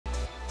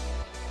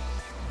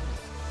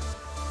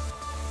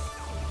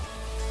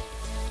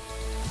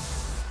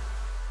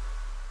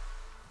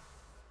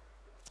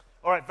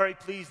All right, very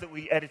pleased that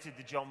we edited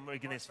the John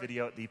Murganis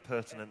video at the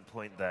pertinent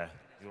point there.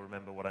 You'll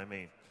remember what I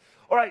mean.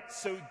 All right,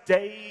 so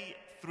day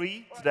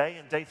 3 today,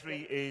 and day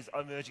 3 is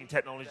Emerging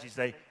Technologies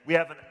Day. We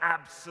have an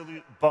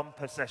absolute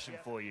bumper session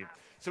for you.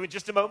 So in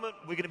just a moment,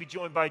 we're going to be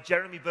joined by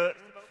Jeremy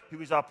Burton,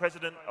 who is our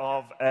president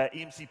of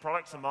EMC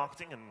Products and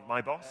Marketing and my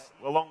boss,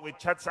 along with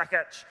Chad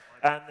Sakach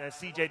and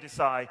CJ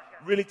Desai,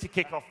 really to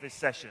kick off this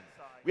session.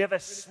 We have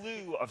a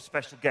slew of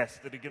special guests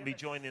that are going to be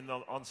joining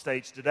on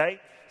stage today.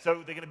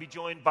 So they're going to be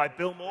joined by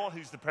Bill Moore,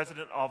 who's the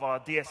president of our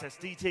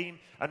DSSD team,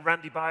 and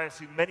Randy Bias,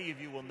 who many of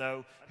you will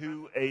know,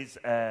 who is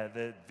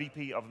the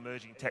VP of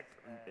Emerging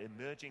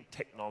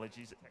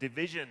Technologies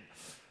Division.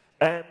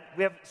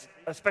 We have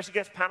a special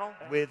guest panel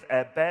with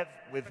Bev,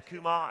 with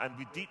Kumar, and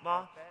with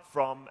Dietmar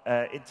from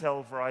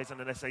Intel,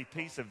 Verizon, and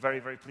SAP. So very,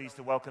 very pleased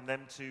to welcome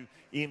them to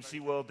EMC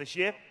World this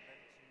year.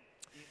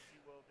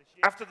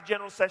 After the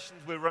general sessions,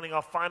 we're running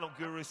our final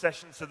guru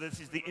session. So this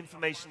is the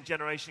information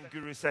generation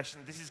guru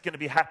session. This is going to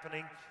be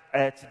happening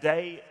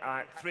today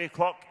at 3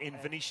 o'clock in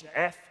Venetian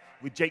F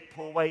with Jake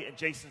Porway and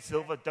Jason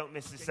Silva. Don't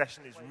miss this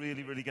session. It's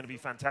really, really going to be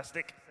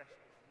fantastic.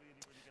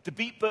 The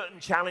Beat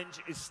Burton Challenge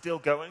is still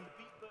going.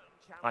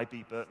 I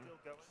beat Burton.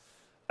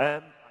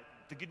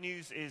 The good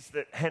news is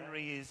that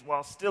Henry is,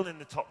 while still in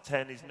the top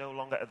 10, is no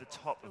longer at the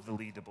top of the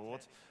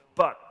leaderboard.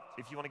 But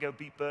if you want to go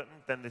beat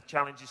Burton, then the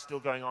challenge is still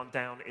going on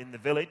down in the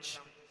village.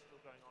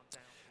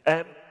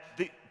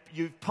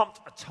 You've pumped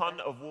a ton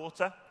of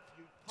water.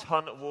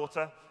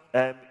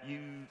 I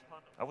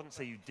wouldn't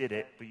say you did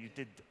it, but you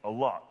did a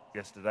lot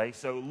yesterday.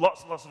 So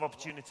lots and lots of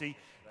opportunity.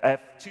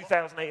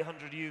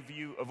 2,800 of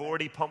you have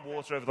already pumped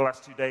water over the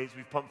last 2 days.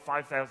 We've pumped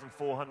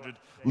 5,400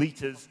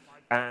 liters,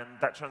 and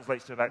that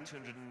translates to about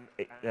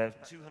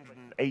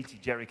 280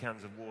 jerry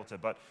cans of water.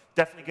 But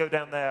definitely go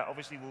down there.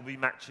 Obviously, we'll be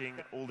matching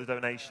all the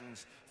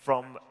donations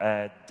from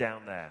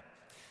down there.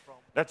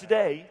 Now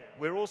today,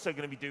 we're also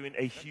going to be doing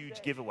a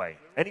huge giveaway.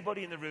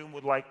 Anybody in the room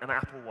would like an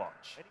Apple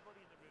Watch?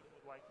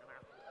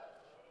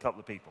 A couple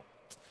of people.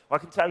 Well,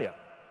 I can tell you,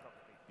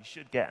 you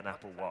should get an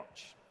Apple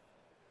Watch.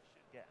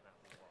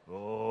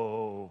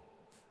 Oh,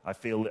 I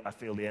feel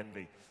the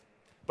envy.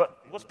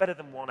 But what's better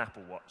than one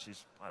Apple Watch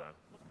is, I don't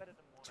know,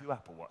 2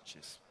 Apple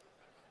Watches.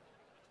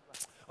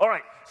 All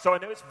right, so I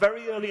know it's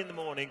very early in the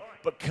morning,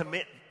 but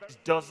commit a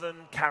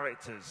dozen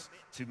characters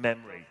to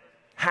memory.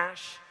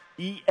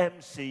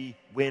 #EMC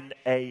win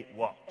a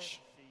watch.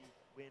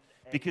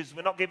 Because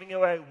we're not giving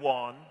away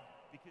 1,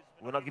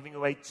 we're not giving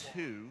away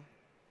 2.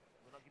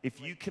 If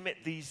you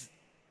commit these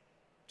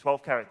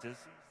 12 characters,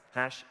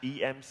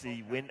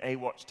 #EMC win a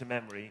watch to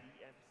memory,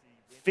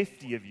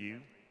 50 of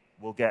you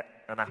will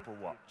get an Apple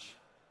Watch.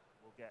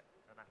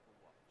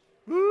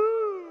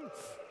 Woo!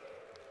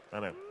 I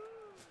know.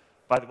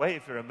 By the way,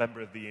 if you're a member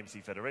of the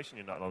EMC Federation,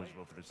 you're not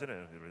eligible for this.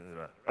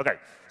 Okay,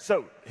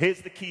 so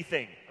here's the key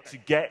thing. To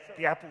get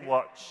the Apple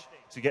Watch,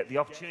 to get the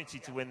opportunity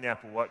to win the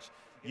Apple Watch,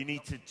 you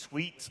need to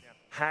tweet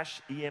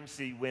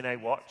 #EMC win a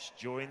watch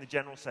during the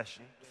general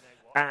session,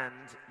 and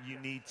you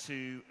need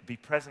to be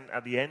present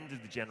at the end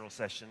of the general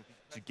session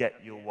to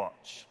get your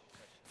watch.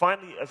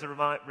 Finally, as a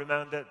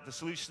reminder, the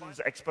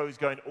Solutions Expo is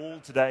going all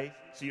today,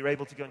 so you're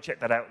able to go and check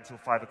that out until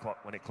 5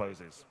 o'clock when it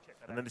closes.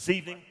 And then this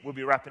evening, we'll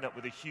be wrapping up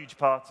with a huge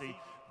party.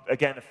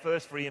 Again, a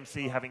first for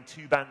EMC, having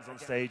 2 bands on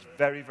stage.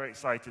 Very, very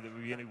excited that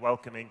we're going to be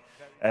welcoming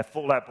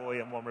Fall Out Boy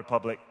and One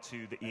Republic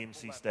to the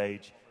EMC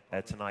stage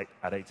tonight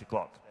at 8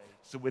 o'clock.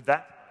 So with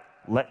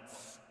that,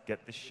 let's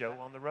get this show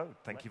on the road.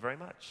 Thank you very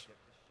much.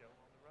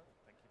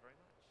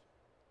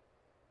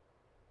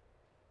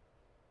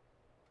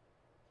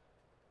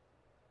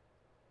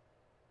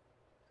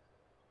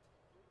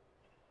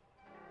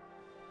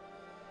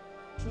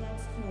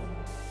 Transform.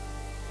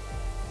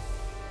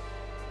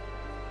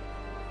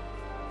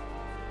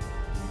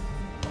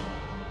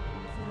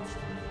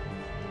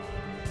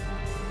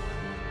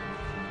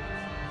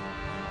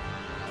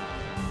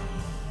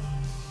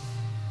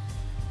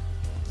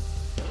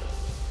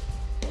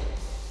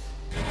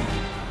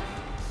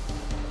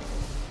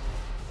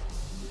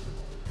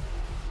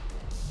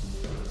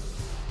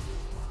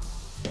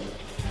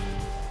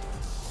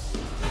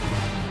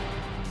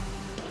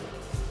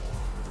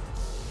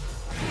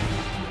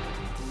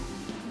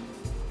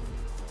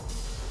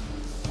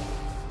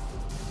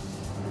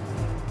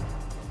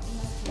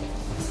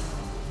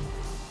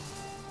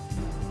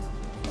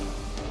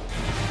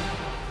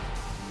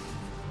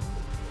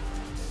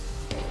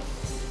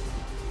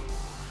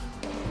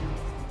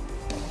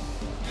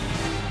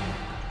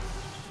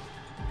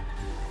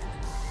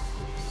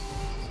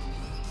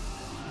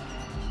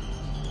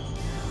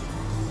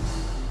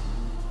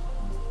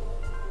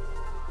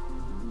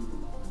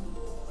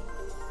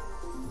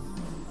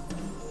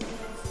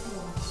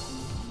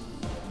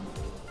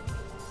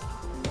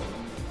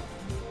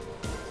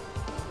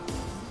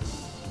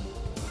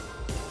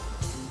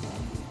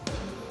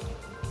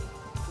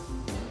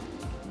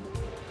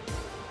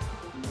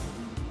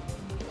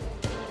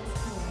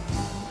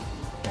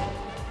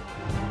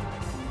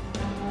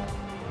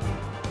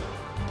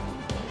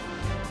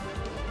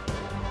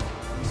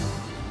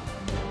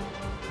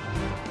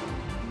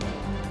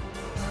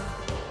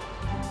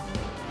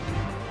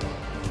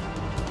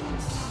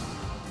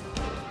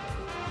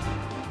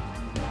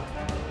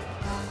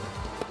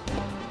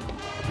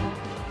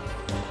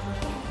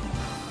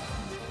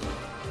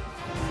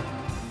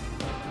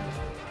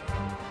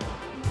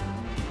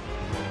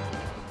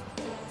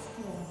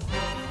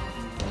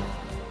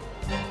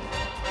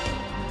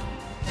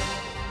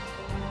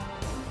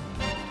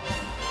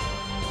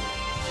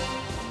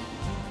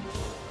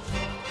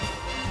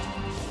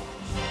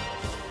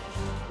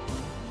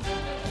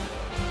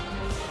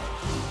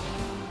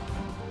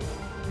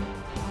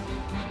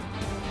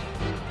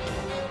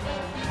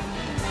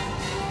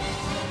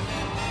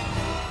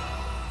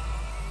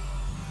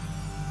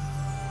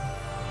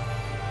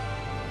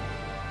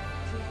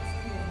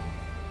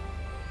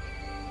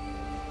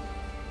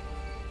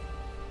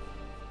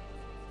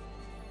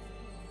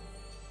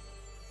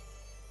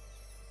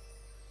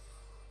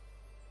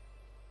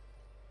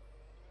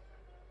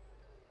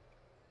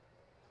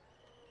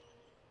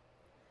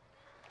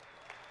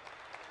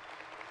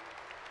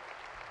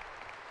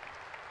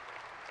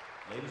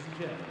 Ladies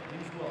and gentlemen,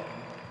 please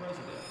welcome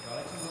President,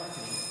 Products and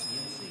Marketing,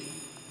 EMC,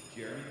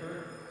 Jeremy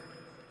Berger.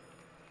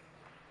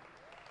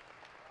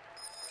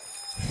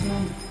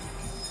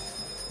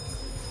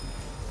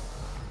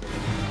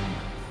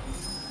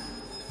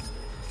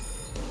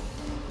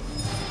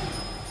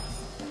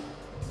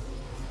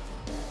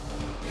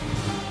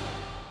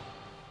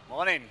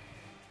 Morning,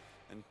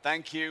 and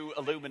thank you,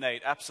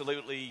 Illuminate.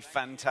 Absolutely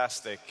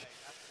fantastic.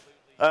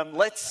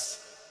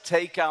 Let's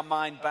take our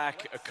mind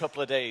back a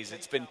couple of days.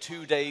 It's been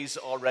 2 days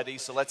already,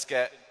 so let's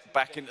get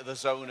back into the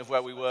zone of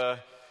where we were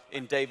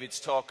in David's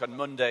talk on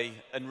Monday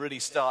and really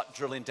start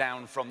drilling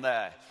down from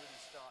there.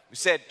 We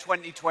said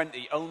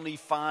 2020, only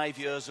 5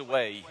 years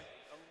away.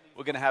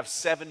 We're going to have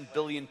 7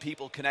 billion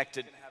people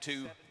connected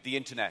to the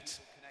internet,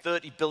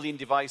 30 billion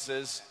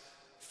devices,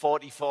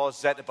 44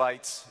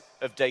 zettabytes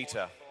of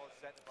data.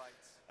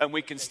 And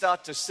we can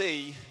start to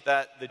see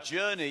that the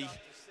journey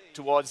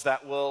towards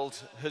that world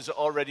has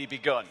already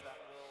begun.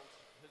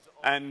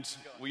 And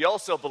we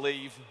also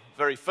believe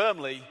very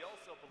firmly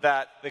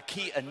that the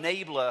key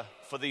enabler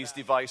for these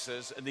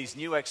devices and these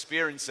new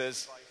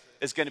experiences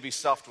is going to be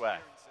software.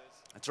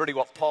 That's really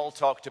what Paul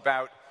talked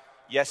about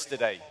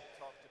yesterday.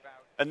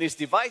 And these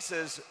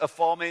devices are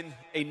forming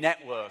a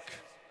network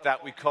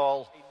that we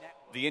call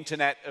the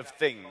Internet of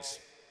Things.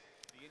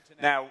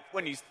 Now,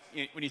 when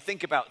you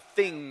think about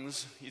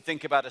things, you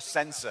think about a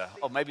sensor,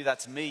 or maybe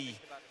that's me,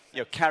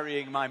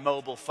 carrying my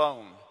mobile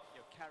phone,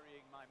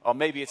 or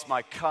maybe it's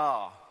my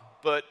car,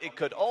 but it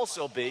could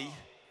also be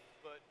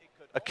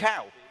a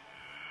cow.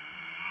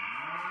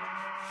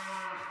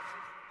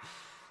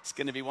 It's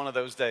going to be one of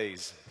those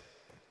days.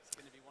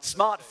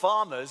 Smart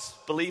farmers,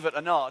 believe it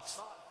or not,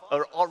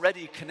 are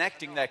already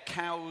connecting their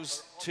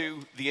cows to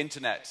the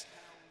internet.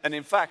 And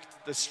in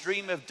fact, the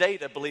stream of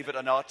data, believe it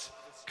or not,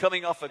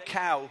 coming off a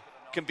cow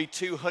can be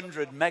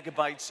 200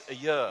 megabytes a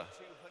year.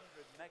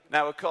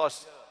 Now, of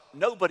course,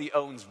 nobody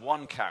owns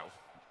one cow,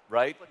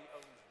 right?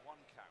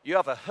 You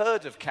have a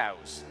herd of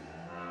cows.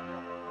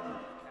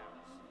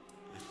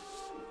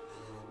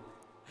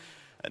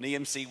 An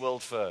EMC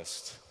World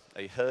first,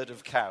 a herd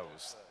of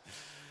cows.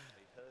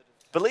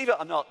 Believe it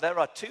or not, there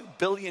are 2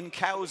 billion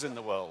cows in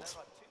the world.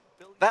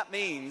 That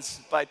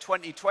means by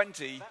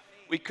 2020,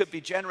 we could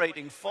be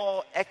generating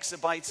 4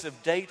 exabytes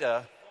of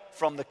data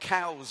from the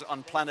cows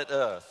on planet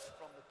Earth.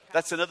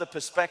 That's another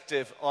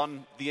perspective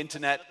on the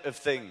Internet of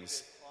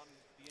Things.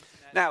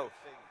 Now,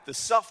 the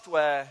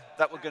software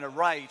that we're going to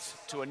write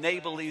to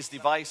enable these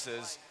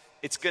devices,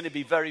 it's going to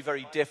be very,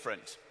 very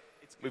different.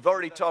 We've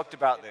already talked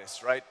about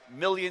this, right?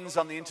 Millions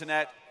on the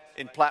internet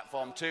in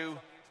Platform 2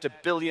 to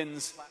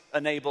billions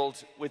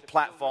enabled with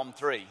Platform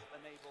 3.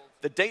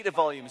 The data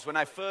volumes, when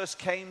I first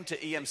came to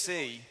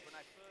EMC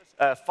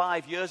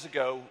 5 years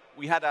ago,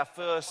 we had our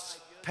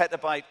first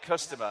petabyte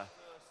customer.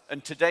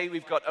 And today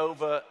we've got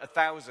over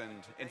 1,000.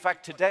 In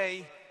fact,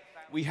 today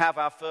we have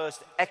our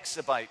first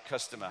exabyte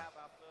customer.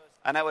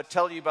 And I would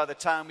tell you by the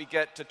time we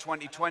get to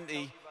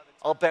 2020,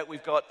 I'll bet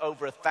we've got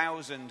over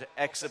 1,000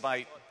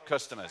 exabyte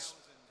customers.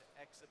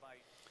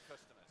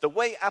 The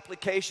way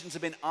applications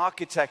have been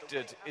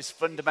architected is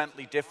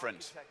fundamentally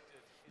different.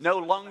 No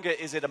longer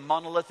is it a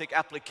monolithic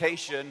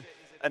application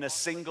and a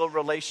single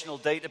relational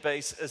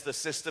database as the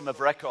system of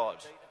record.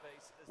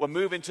 We're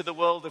moving to the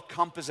world of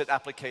composite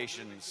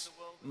applications,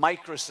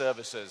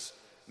 microservices,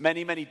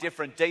 many, many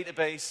different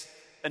database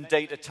and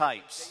data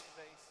types.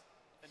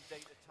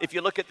 If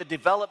you look at the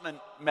development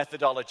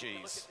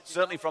methodologies,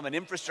 certainly from an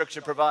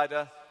infrastructure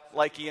provider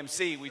like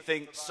EMC, we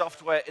think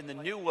software in the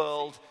new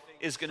world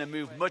is going to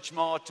move much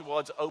more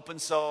towards open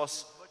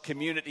source,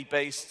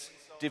 community-based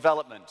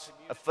development,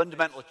 a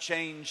fundamental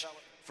change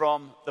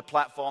from the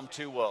Platform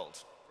 2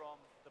 world.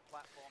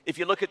 If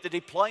you look at the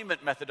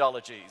deployment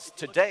methodologies,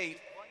 to date,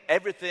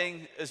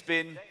 everything has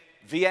been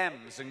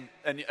VMs,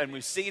 and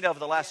we've seen over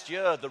the last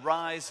year the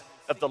rise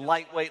of the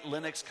lightweight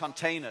Linux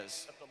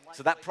containers.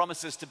 So that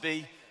promises to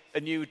be a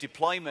new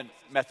deployment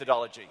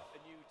methodology.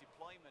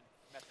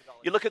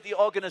 You look at the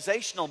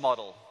organizational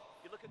model,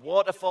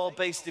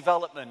 waterfall-based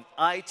development,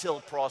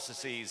 ITIL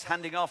processes,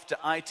 handing off to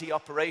IT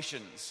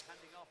operations.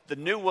 The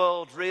new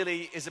world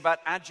really is about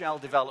agile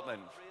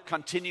development,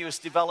 continuous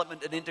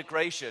development and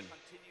integration,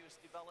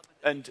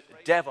 and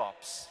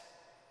DevOps,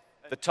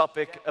 the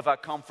topic of our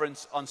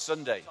conference on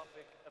Sunday.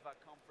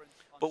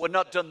 But we're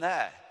not done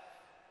there.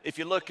 If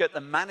you look at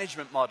the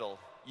management model,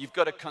 you've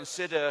got to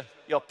consider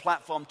your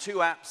Platform 2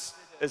 apps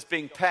as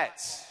being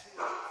pets,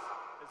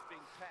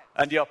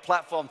 and your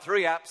Platform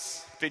 3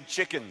 apps being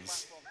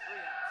chickens.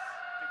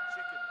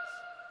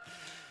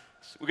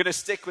 We're going to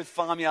stick with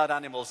farmyard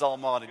animals all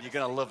morning. You're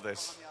going to love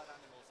this.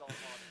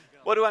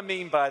 What do I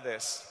mean by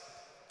this?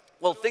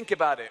 Well, think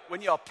about it.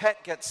 When your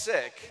pet gets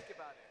sick,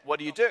 what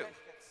do?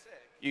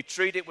 You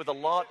treat it with a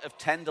lot of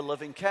tender,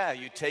 loving care.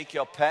 You take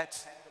your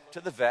pet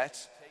to the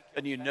vet,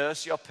 and you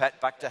nurse your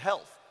pet back to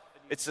health.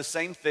 It's the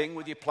same thing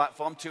with your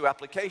Platform 2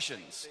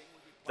 applications.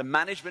 The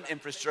management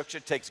infrastructure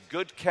takes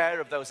good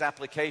care of those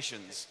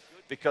applications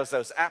because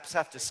those apps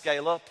have to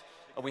scale up,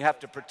 and we have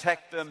to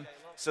protect them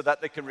so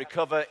that they can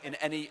recover in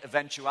any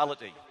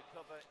eventuality.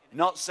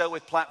 Not so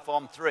with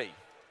Platform 3.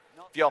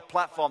 If your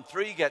Platform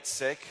 3 gets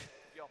sick,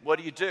 what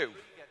do?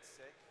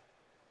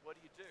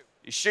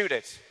 You shoot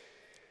it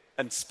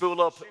and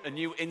spool up a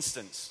new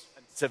instance.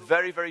 It's a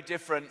very, very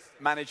different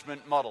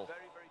management model.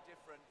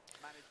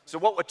 So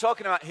what we're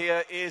talking about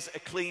here is a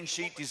clean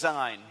sheet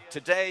design.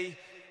 Today,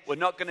 we're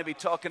not going to be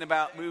talking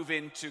about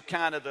moving to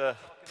kind of the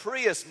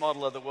Prius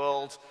model of the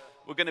world.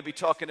 We're going to be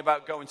talking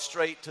about going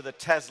straight to the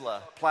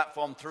Tesla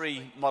Platform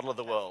 3 model of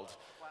the world.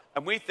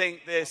 And we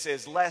think this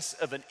is less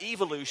of an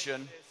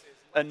evolution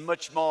and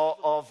much more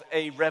of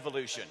a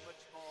revolution.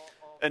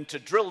 And to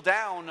drill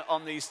down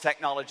on these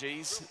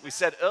technologies, we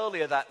said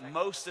earlier that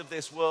most of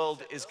this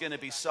world is going to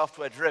be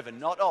software driven.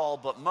 Not all,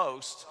 but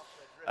most.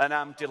 And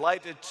I'm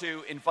delighted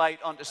to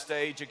invite onto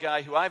stage a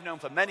guy who I've known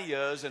for many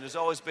years and has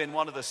always been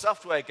one of the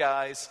software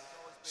guys,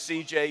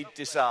 CJ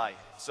Desai.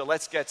 So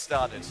let's get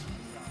started.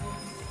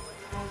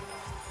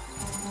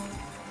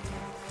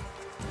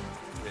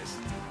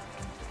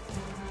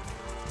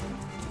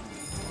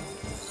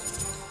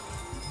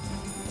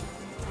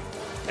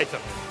 Hey,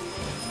 Tom.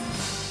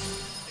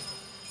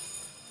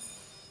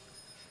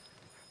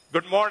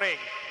 Good morning.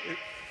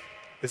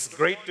 It's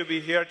great to be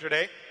here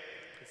today.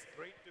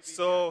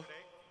 So,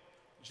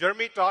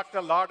 Jeremy talked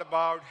a lot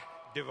about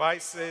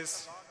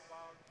devices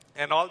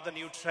and all the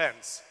new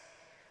trends,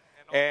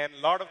 and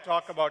a lot of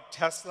talk about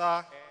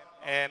Tesla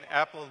and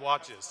Apple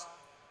Watches.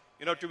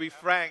 You know, to be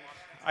frank,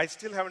 I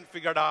still haven't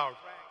figured out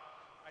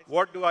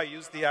what do I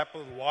use the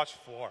Apple Watch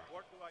for,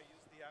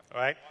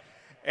 right?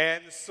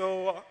 And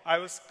so I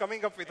was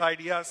coming up with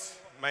ideas,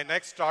 my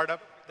next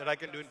startup that I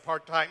can do in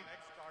part-time,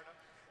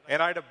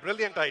 and I had a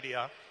brilliant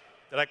idea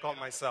that I call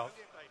myself.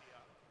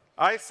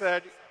 I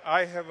said,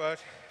 I have a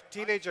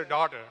teenager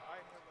daughter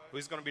who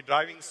is going to be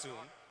driving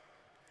soon.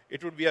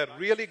 It would be a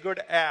really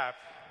good app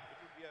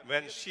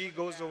when she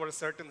goes over a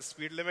certain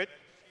speed limit.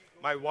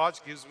 My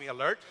watch gives me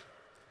alert.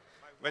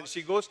 When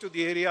she goes to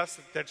the areas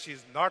that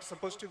she's not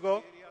supposed to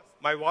go,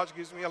 my watch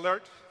gives me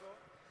alert.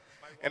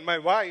 And my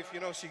wife, you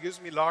know, she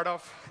gives me a lot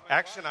of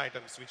action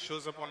items, which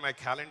shows up on my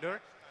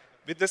calendar.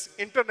 With this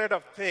Internet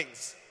of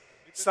Things,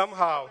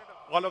 somehow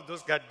all of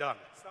those get done.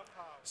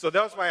 So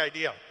that was my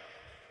idea.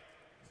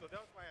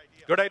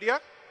 Good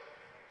idea?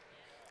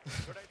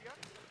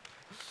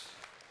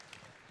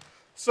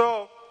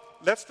 So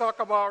let's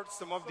talk about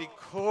some of the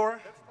core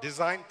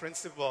design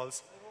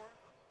principles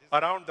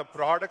around the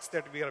products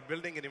that we are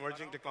building in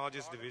Emerging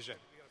Technologies Division.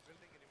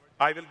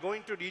 I will go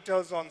into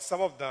details on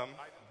some of them,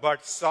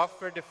 but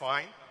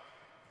software-defined,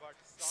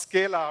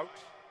 scale-out,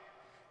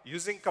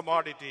 using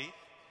commodity.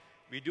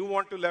 We do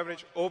want to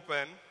leverage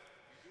open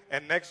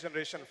and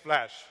next-generation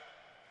flash.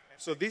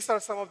 So these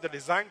are some of the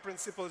design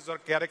principles or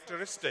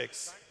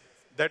characteristics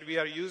that we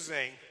are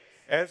using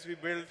as we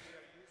build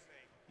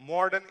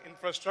modern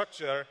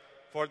infrastructure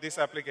for these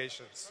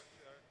applications.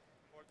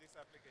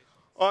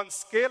 On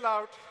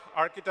scale-out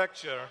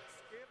architecture,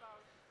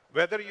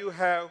 whether you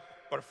have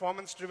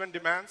performance-driven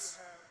demands,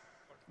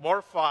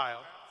 or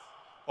file,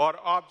 or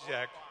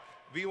object,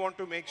 we want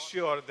to make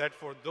sure that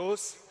for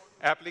those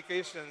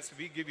applications,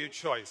 we give you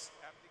choice.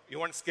 You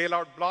want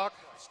scale-out block,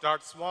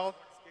 start small.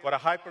 For a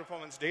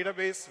high-performance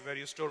database where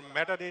you store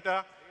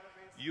metadata,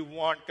 you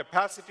want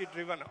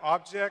capacity-driven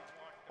object,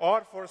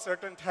 or for a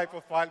certain type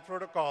of file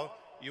protocol,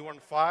 you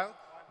want file.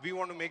 We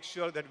want to make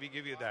sure that we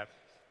give you that.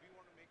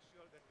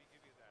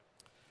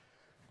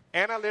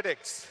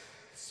 Analytics.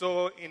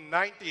 So in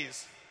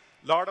 90s,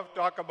 a lot of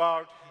talk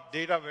about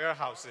data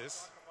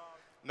warehouses.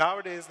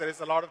 Nowadays, there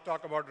is a lot of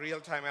talk about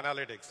real-time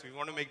analytics. We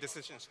want to make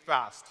decisions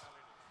fast,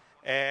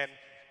 and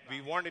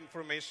we want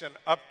information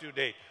up to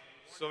date.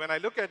 So when I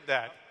look at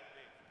that,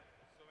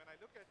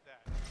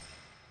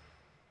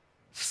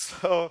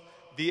 so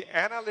the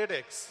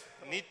analytics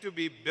need to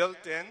be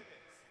built in.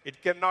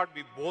 It cannot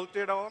be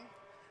bolted on,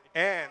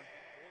 and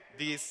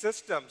the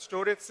systems,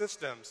 storage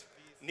systems,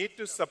 need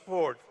to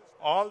support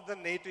all the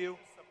native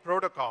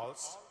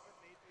protocols.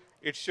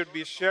 It should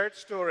be shared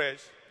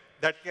storage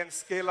that can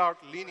scale out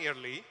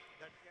linearly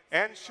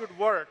and should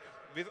work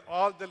with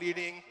all the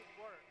leading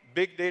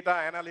big data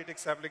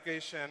analytics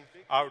application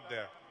out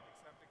there.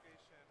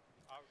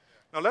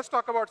 Now let's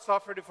talk about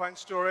software-defined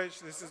storage.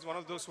 This is one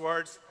of those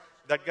words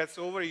that gets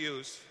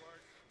overused.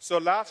 So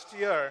last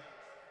year,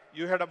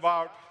 you had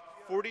about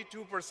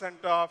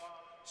 42% of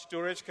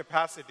storage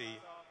capacity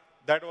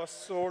that was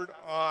sold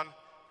on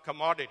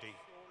commodity,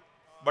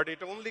 but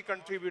it only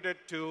contributed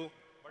to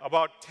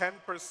about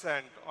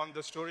 10% on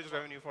the storage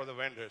revenue for the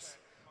vendors.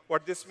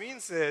 What this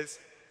means is,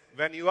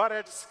 when you are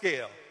at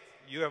scale,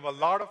 you have a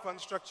lot of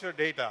unstructured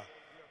data,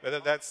 whether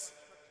that's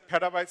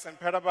petabytes and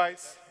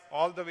petabytes,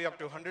 all the way up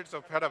to hundreds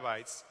of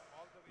petabytes.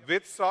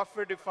 With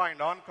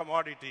software-defined on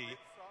commodity,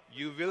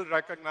 you will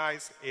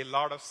recognize a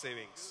lot of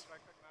savings.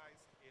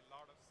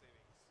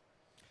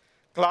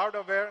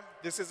 Cloud-aware,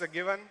 this is a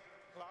given.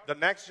 The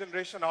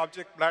next-generation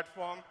object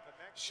platform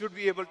should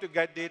be able to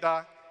get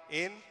data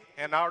in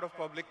and out of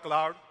public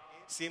cloud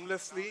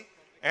seamlessly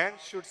and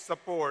should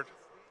support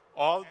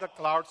all the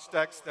cloud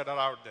stacks that are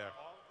out there.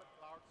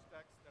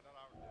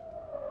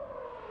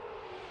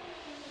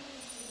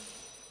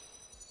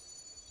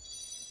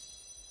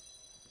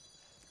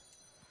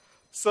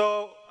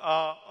 So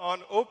on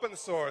open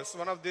source,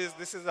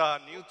 this is a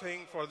new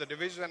thing for the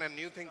division and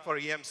new thing for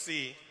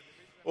EMC.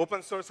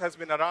 Open source has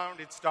been around.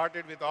 It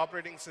started with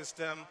operating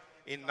system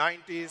in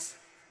 90s,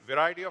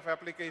 variety of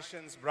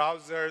applications,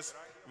 browsers,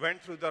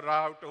 went through the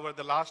route over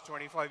the last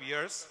 25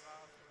 years.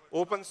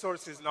 Open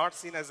source is not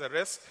seen as a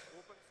risk.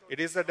 It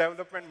is a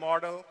development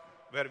model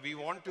where we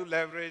want to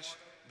leverage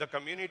the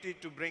community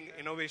to bring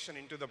innovation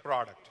into the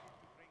product.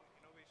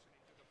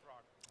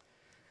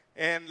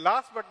 And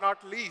last but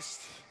not least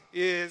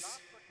is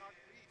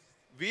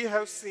we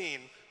have seen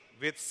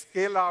with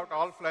scale-out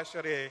all-flash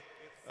array,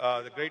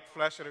 the great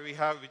flash array we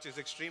have, which is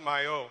Extreme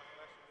I/O,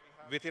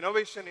 with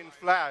innovation in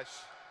flash,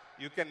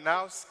 you can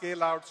now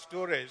scale out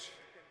storage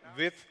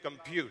with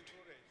compute.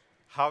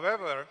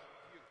 However,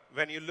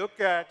 when you look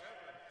at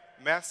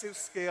massive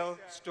scale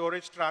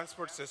storage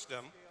transport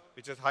system,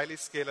 which is highly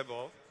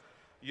scalable,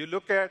 you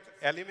look at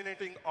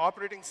eliminating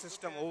operating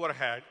system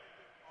overhead,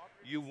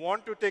 you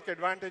want to take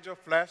advantage of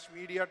flash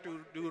media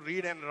to do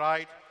read and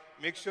write,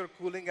 make sure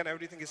cooling and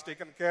everything is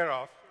taken care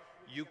of,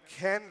 you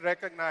can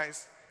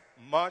recognize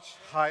much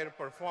higher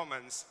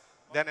performance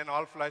than an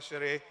all-flash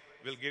array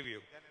will give you.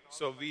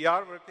 So we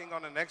are working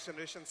on a next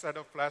generation set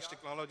of flash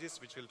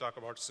technologies, which we'll talk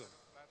about soon.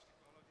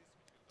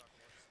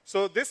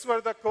 So these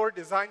were the core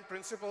design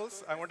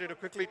principles. I wanted to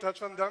quickly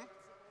touch on them.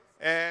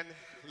 And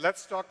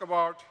let's talk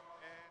about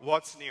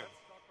what's new.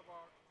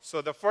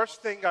 So the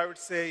first thing I would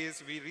say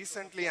is we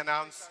recently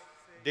announced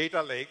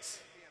data lakes.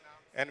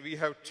 And we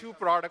have two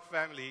product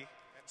families,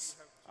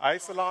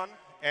 Isilon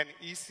and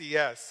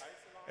ECS,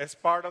 as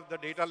part of the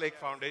Data Lake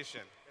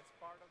Foundation.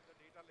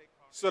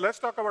 So let's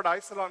talk about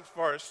Isilon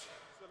first.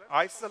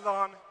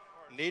 Isilon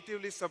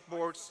natively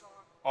supports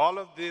all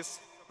of these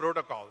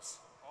protocols.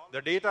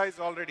 The data is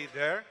already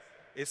there,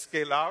 is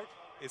scale out,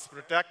 is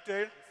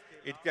protected.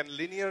 It can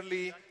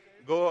linearly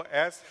go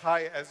as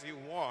high as you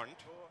want.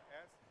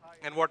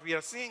 And what we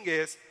are seeing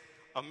is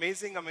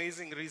amazing,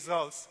 amazing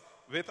results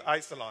with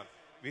Isilon.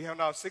 We have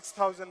now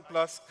 6,000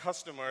 plus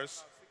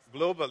customers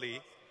globally,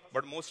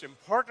 but most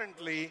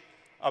importantly,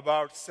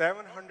 about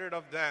 700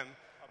 of them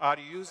are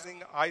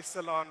using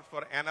Isilon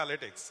for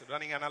analytics,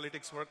 running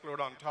analytics workload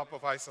on top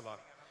of Isilon.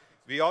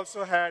 We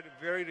also had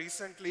very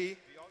recently,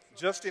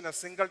 just in a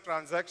single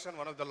transaction,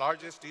 one of the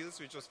largest deals,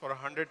 which was for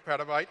 100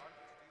 petabyte.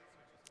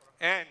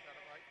 And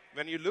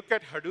when you look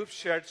at Hadoop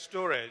shared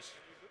storage,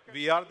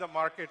 we are the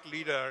market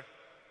leader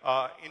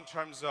in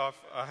terms of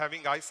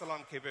having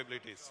Isilon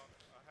capabilities.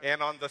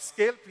 And on the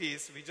scale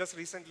piece, we just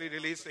recently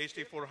released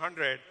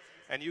HD400,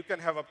 and you can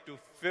have up to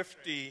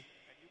 50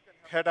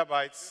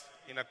 petabytes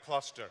in a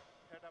cluster.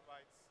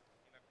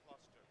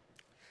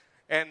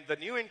 And the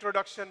new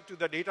introduction to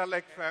the data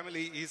lake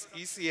family is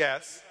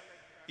ECS.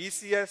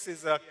 ECS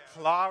is a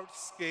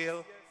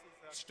cloud-scale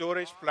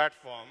storage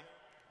platform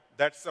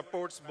that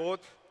supports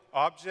both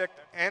object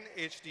and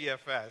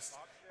HDFS.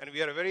 And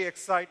we are very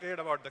excited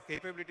about the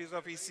capabilities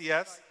of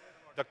ECS.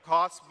 The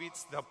cost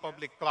beats the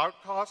public cloud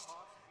cost.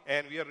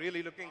 And we are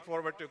really looking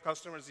forward to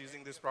customers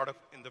using this product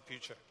in the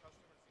future.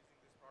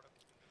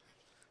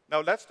 Now,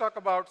 let's talk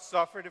about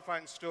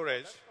software-defined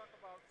storage,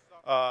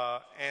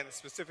 and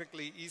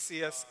specifically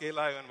ECS,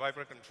 Scale.io, and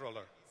Viper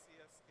Controller.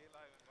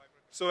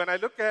 So when I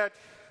look at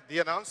the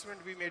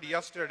announcement we made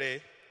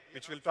yesterday,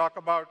 which we'll talk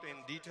about in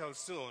detail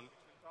soon,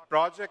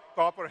 Project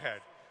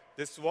Copperhead.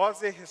 This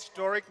was a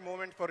historic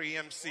moment for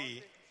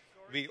EMC.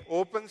 We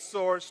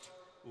open-sourced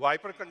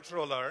Viper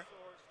Controller,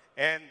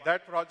 and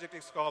that project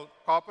is called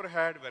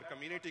Copperhead, where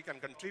community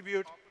can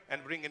contribute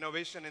and bring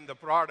innovation in the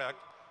product.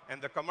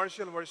 And the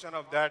commercial version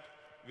of that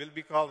will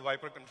be called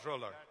Viper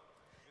Controller.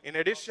 In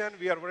addition,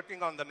 we are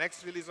working on the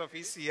next release of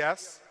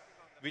ECS,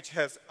 which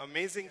has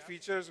amazing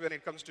features when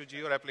it comes to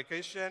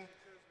geo-replication,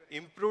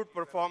 improved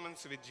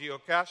performance with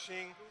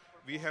geocaching.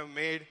 We have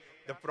made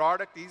the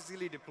product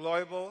easily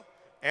deployable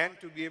and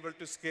to be able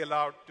to scale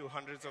out to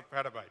hundreds of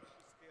petabytes.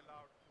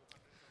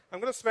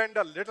 I'm going to spend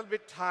a little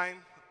bit time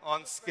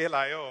on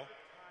Scale.io.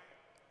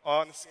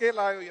 On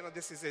Scale.io,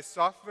 this is a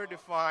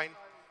software-defined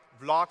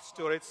block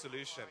storage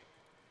solution.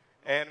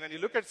 And when you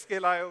look at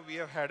Scale.io, we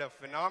have had a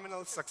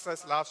phenomenal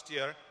success last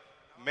year.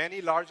 Many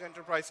large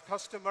enterprise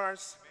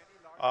customers,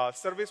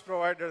 service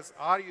providers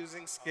are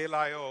using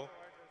Scale.io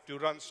to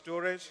run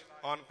storage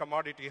on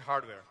commodity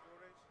hardware.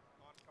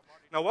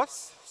 Now,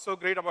 what's so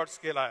great about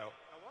Scale.io?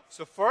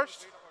 So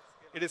first,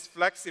 it is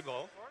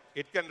flexible.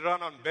 It can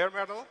run on bare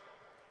metal.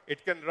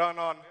 It can run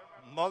on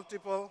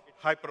multiple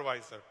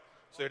hypervisor.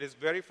 So it is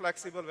very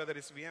flexible, whether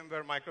it's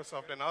VMware,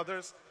 Microsoft, and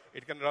others,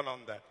 it can run on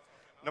that.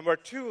 Number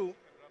two,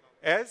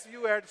 as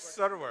you add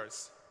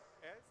servers,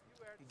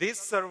 these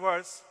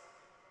servers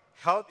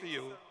help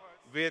you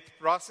with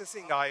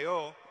processing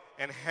I/O,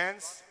 and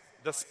hence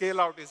the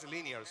scale-out is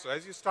linear. So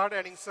as you start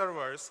adding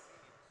servers,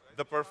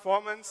 the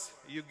performance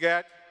you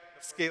get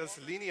scales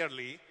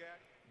linearly.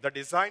 The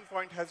design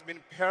point has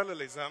been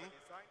parallelism,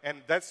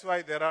 and that's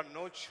why there are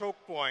no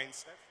choke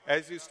points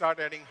as you start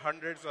adding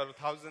hundreds or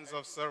thousands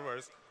of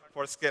servers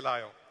for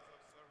Scale.io.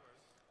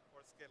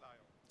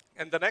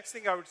 And the next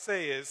thing I would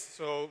say is,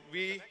 so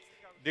we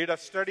did a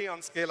study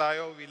on Scale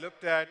I/O. We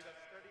looked at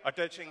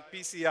attaching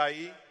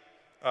PCIe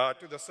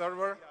to the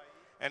server,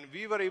 and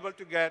we were able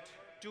to get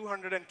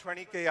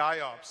 220K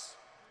IOPS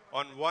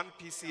on one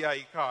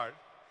PCIe card.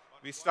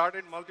 We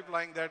started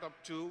multiplying that up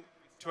to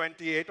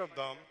 28 of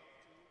them,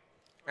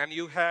 and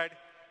you had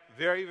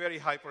very, very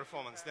high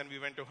performance. Then we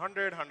went to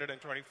 100,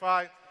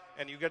 125,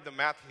 and you get the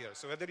math here.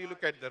 So whether you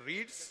look at the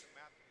reads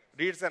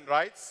and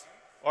writes,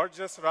 or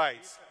just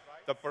writes,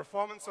 the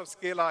performance of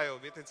Scale I/O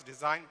with its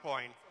design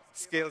point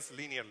scales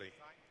linearly.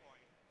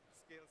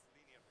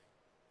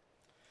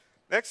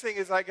 Next thing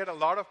is I get a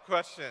lot of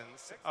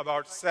questions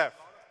about Ceph.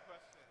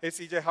 Hey,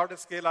 CJ, how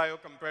does Scale I/O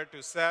compare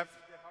to Ceph?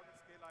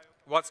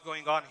 What's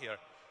going on here?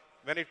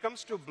 When it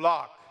comes to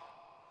block,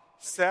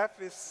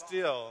 Ceph is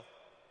still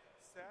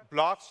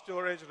block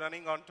storage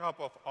running on top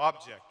of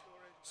object.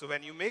 So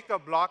when you make a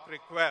block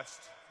request,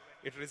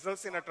 it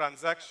results in a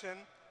transaction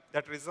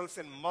that results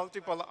in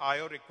multiple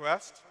I/O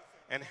requests,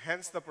 and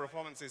hence the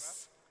performance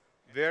is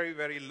very,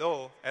 very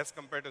low as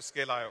compared to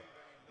Scale I/O.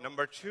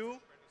 Number two,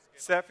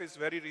 Ceph is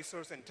very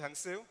resource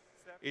intensive.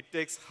 It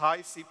takes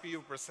high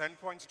CPU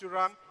percent points to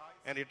run,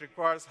 and it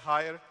requires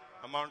higher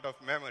amount of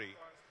memory.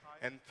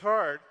 And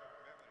third,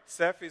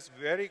 Ceph is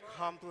very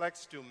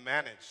complex to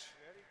manage.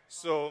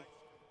 So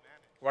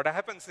what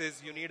happens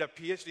is you need a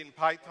PhD in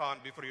Python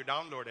before you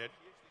download it,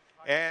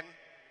 and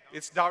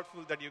it's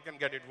doubtful that you can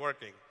get it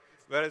working.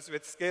 Whereas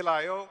with Scale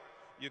I/O,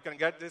 you can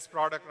get this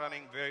product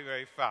running very,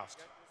 very fast.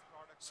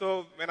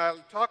 So when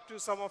I'll talk to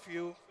some of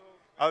you,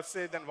 I'll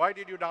say, then why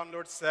did you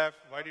download Ceph?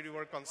 Why did you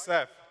work on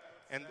Ceph?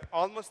 And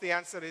almost the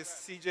answer is,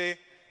 CJ,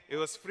 it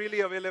was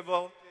freely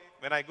available.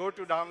 When I go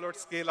to download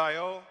Scale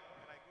I/O,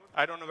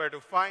 I don't know where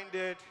to find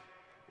it,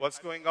 what's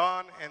going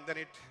on, and then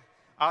it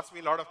asks me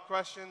a lot of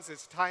questions.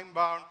 It's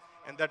time-bound,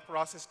 and that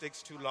process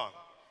takes too long.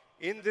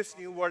 In this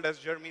new world, as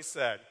Jeremy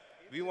said,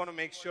 we want to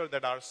make sure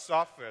that our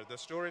software, the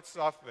storage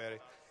software,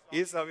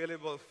 is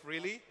available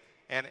freely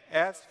and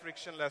as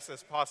frictionless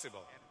as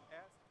possible.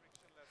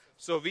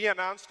 So we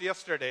announced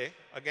yesterday,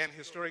 again,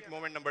 historic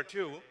moment number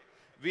 2,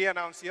 we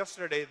announced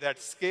yesterday that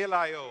Scale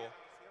I/O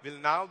will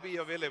now be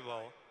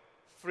available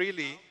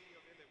freely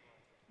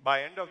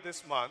by end of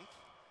this month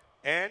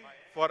and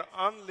for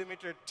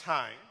unlimited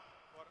time.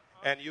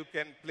 And you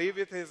can play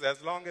with it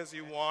as long as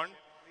you want,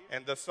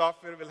 and the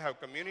software will have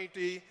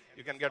community.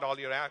 You can get all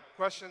your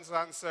questions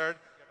answered,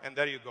 and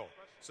there you go.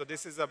 So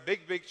this is a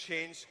big, big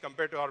change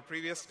compared to our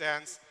previous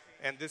stance,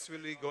 and this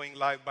will be going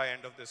live by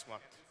end of this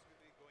month.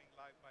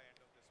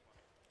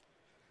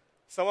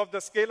 Some of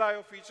the Scale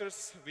I/O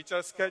features which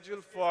are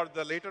scheduled for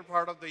the later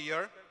part of the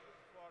year.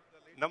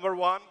 Number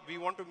one, we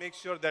want to make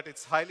sure that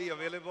it's highly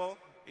available.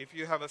 If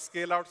you have a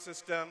scale-out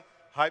system,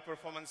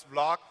 high-performance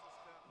block,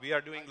 we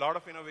are doing a lot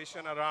of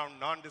innovation around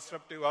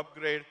non-disruptive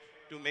upgrade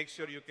to make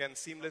sure you can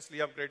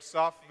seamlessly upgrade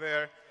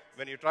software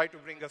when you try to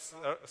bring a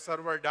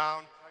server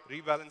down,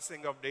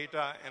 rebalancing of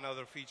data, and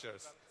other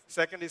features.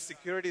 Second is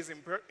security is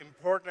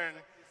important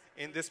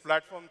in this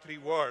Platform 3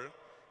 world.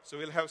 So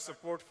we'll have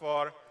support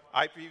for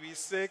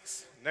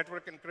IPv6,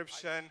 network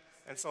encryption,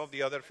 and some of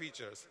the other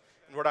features.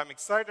 And what I'm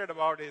excited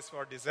about is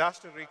for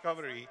disaster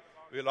recovery,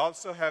 we'll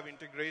also have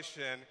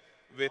integration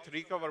with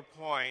Recover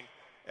Point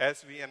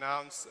as we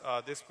announce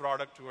this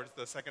product towards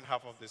the second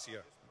half of this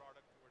year.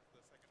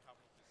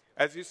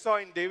 As you saw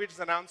in David's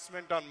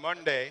announcement on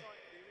Monday,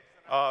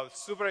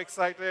 super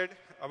excited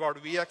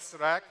about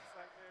VxRack,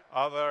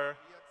 our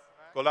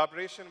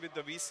collaboration with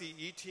the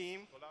VCE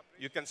team.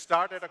 You can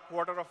start at a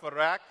quarter of a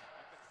rack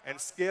and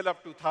scale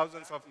up to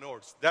thousands of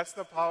nodes. That's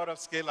the power of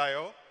Scale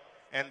I/O,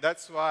 and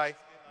that's why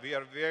we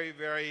are very,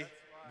 very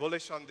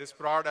bullish on this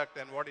product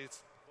and what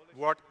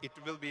it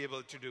will be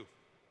able to do.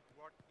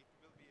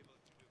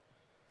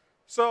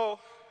 So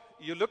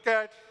you look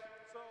at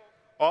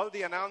all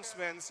the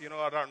announcements,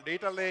 around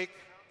Data Lake,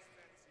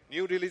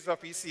 new release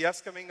of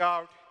ECS coming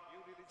out,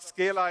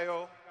 Scale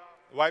I/O,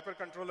 Viper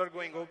controller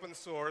going open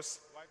source.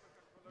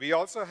 We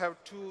also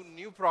have 2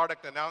 new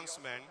product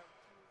announcements.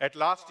 At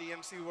last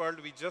EMC World,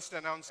 we just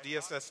announced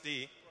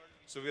DSSD.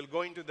 So we'll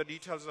go into the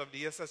details of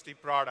DSSD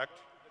product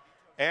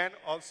and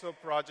also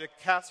Project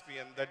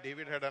Caspian that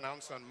David had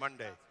announced on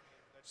Monday.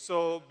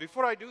 So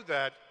before I do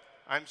that,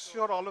 I'm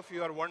sure all of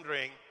you are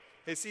wondering,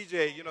 hey,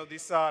 CJ,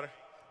 these are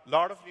a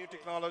lot of new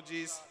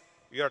technologies.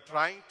 We are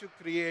trying to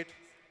create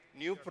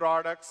new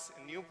products,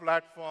 a new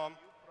platform.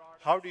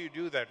 How do you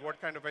do that?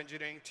 What kind of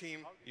engineering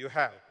team you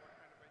have?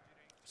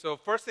 So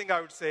first thing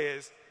I would say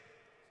is,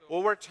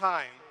 over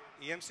time,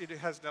 EMC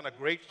has done a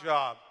great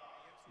job,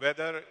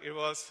 whether it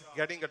was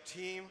getting a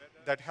team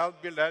that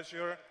helped build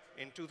Azure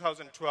in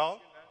 2012,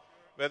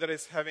 whether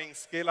it's having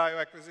Scale I/O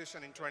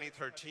acquisition in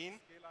 2013,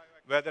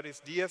 whether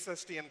it's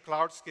DSSD and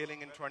cloud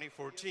scaling in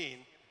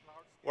 2014.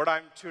 What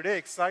I'm today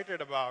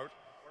excited about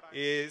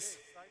is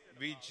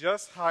we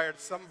just hired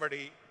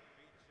somebody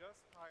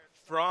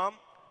from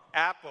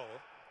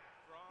Apple.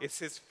 It's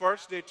his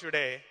first day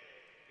today.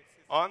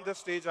 On the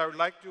stage, I would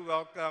like to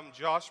welcome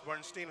Josh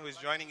Bernstein, who is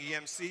joining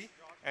EMC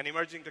and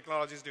Emerging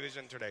Technologies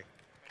Division today.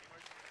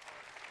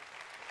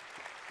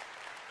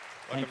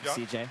 Thank you,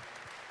 CJ.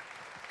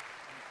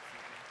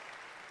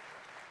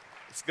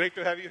 It's great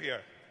to have you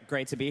here.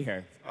 Great to be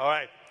here. All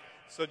right.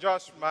 So,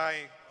 Josh, my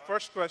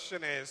first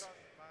question is,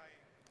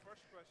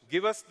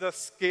 give us the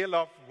scale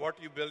of what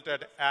you built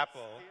at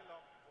Apple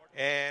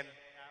and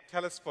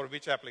tell us for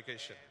which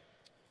application.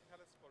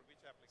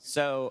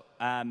 So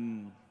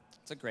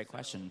it's a great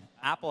question.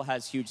 Apple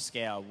has huge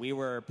scale. We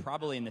were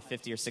probably in the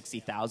 50 or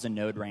 60,000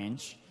 node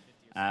range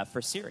for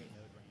Siri.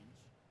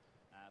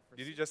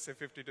 Did you just say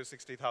 50 to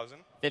 60,000?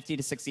 50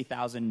 to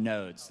 60,000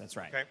 nodes, that's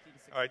right. Okay.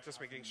 All right,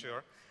 just making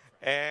sure.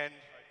 And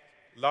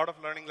a lot of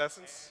learning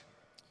lessons?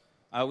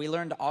 We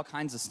learned all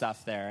kinds of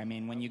stuff there. I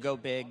mean, when you go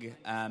big,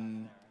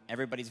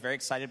 everybody's very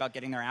excited about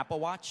getting their Apple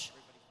Watch.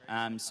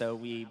 So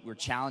we were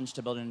challenged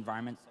to build an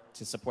environment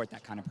to support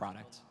that kind of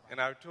product.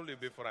 And I've told you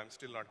before, I'm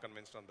still not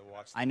convinced on the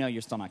watch. I know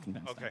you're still not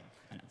convinced. Okay.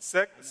 I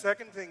know.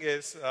 Second thing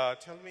is,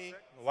 tell me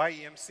why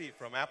EMC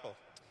from Apple?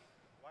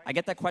 I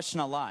get that question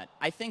a lot.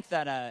 I think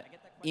that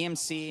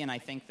EMC and I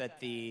think that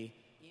the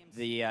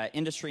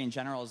industry in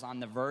general is on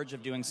the verge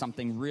of doing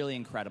something really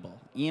incredible.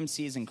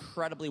 EMC is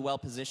incredibly well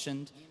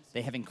positioned.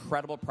 They have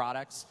incredible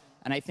products.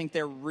 And I think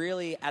they're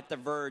really at the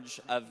verge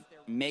of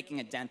making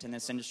a dent in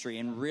this industry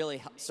and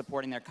really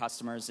supporting their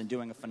customers and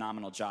doing a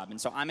phenomenal job. And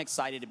so I'm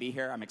excited to be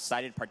here. I'm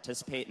excited to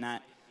participate in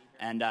that.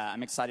 And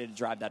I'm excited to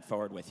drive that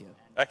forward with you.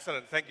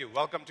 Excellent. Thank you.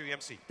 Welcome to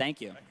EMC.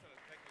 Thank you.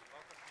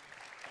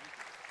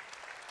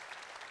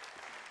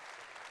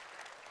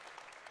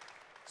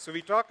 So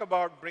we talk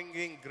about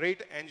bringing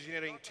great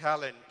engineering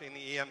talent in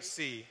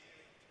EMC.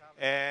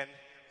 And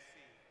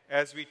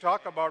as we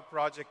talk about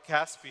Project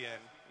Caspian,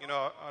 you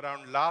know,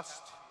 around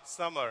last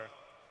summer,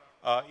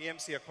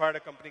 EMC acquired a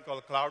company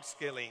called Cloud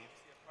Scaling.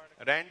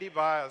 Randy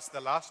Bias,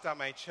 the last time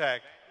I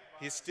checked,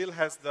 he still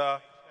has the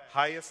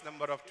highest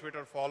number of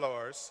Twitter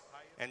followers,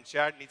 and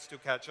Chad needs to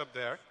catch up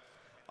there.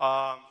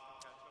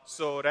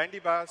 So Randy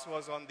Bias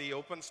was on the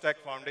OpenStack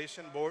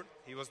Foundation board.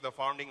 He was the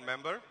founding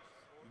member.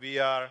 We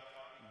are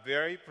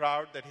very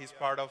proud that he's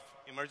part of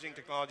Emerging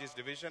Technologies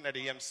Division at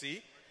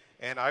EMC,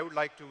 and I would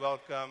like to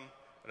welcome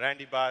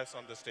Randy Bias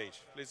on the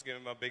stage. Please give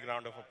him a big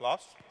round of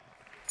applause.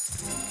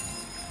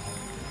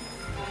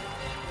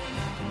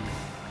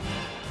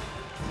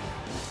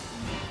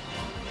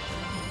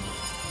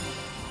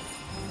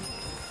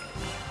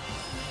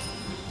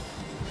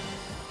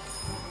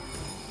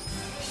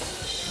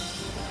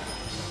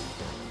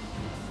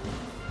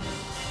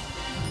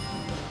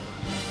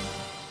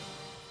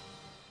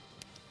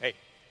 Hey,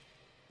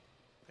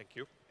 thank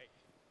you.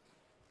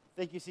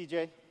 Thank you,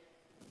 CJ.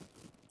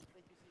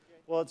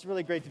 Well, it's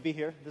really great to be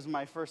here. This is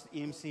my first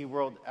EMC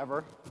World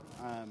ever,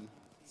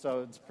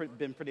 so it's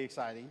been pretty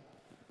exciting.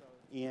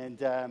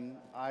 And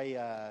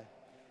I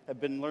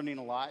have been learning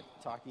a lot,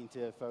 talking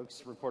to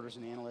folks, reporters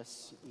and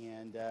analysts,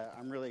 and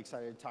I'm really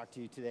excited to talk to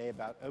you today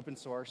about open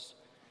source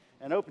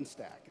and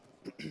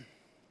OpenStack.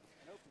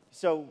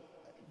 So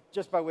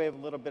just by way of a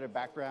little bit of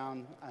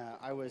background,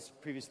 I was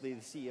previously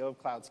the CEO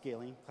of Cloud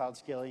Scaling. Cloud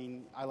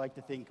Scaling, I like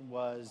to think,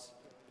 was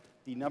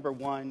the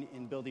 #1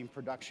 in building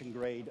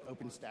production-grade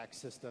OpenStack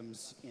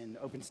systems in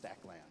OpenStack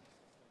land.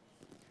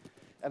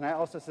 And I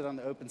also sit on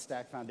the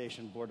OpenStack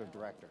Foundation Board of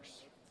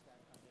Directors.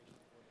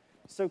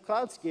 So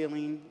Cloud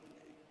Scaling,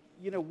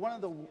 you know, one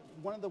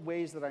of the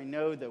ways that I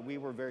know that we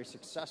were very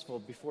successful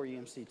before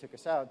EMC took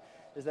us out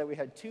is that we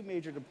had 2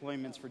 major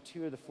deployments for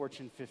 2 of the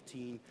Fortune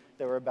 15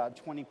 that were about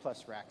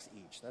 20-plus racks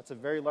each. That's a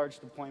very large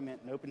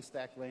deployment in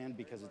OpenStack land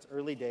because it's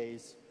early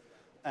days,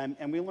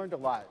 and we learned a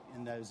lot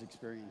in those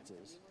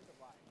experiences.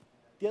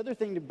 The other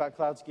thing about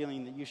Cloud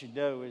Scaling that you should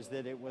know is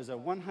that it was a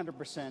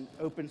 100%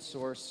 open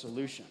source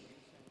solution.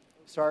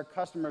 So our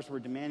customers were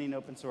demanding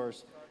open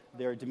source,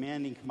 they were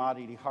demanding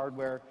commodity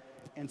hardware,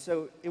 and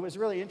so it was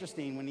really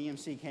interesting when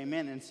EMC came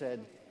in and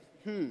said,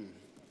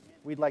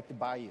 we'd like to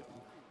buy you.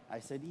 I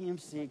said,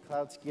 EMC,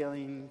 Cloud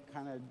Scaling,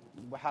 kind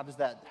of, how does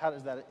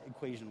that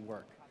equation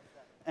work?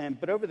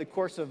 But over the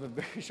course of a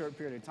very short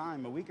period of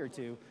time, a week or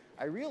two,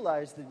 I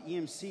realized that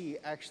EMC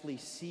actually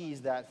sees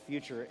that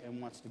future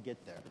and wants to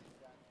get there.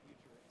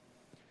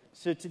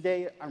 So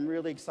today, I'm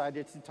really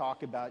excited to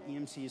talk about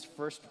EMC's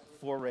first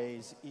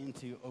forays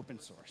into open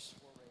source.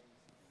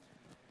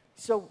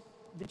 So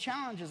the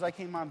challenge as I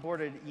came on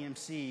board at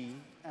EMC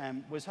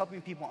was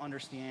helping people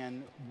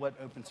understand what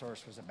open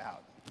source was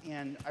about.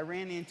 And I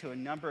ran into a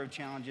number of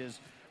challenges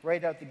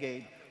right out the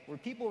gate where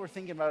people were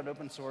thinking about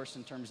open source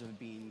in terms of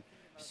being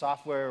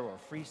software or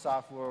free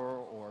software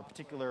or a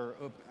particular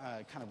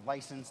kind of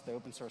license, the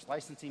open source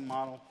licensing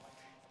model.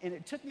 And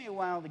it took me a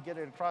while to get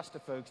it across to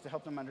folks to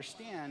help them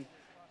understand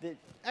that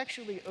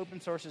actually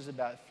open source is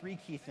about 3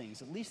 key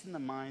things, at least in the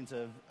minds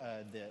of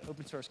the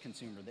open source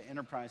consumer, the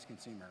enterprise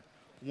consumer.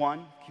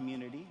 1,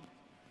 community.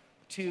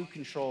 2,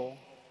 control.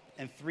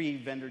 And 3,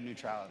 vendor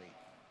neutrality.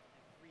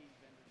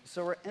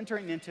 So we're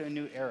entering into a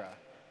new era.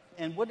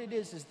 And what it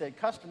is that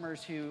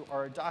customers who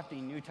are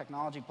adopting new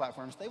technology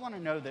platforms, they want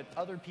to know that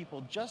other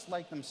people just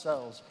like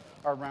themselves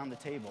are around the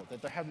table,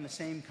 that they're having the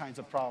same kinds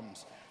of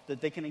problems,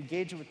 that they can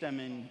engage with them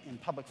in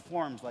public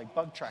forums like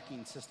bug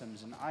tracking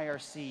systems and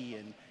IRC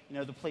and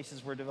the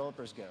places where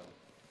developers go.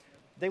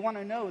 They want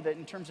to know that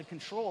in terms of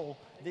control,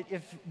 that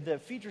if the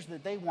features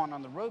that they want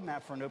on the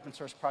roadmap for an open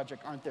source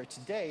project aren't there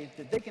today,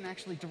 that they can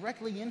actually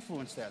directly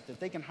influence that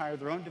they can hire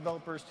their own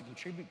developers to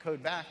contribute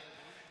code back,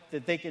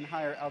 that they can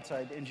hire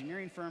outside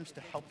engineering firms to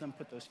help them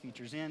put those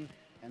features in,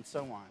 and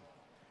so on.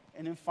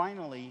 And then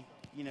finally,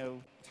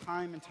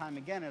 time and time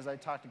again, as I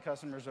talk to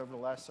customers over the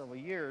last several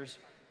years,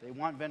 they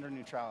want vendor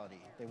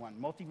neutrality. They want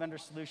multi-vendor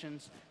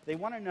solutions. They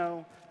want to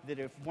know that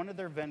if one of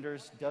their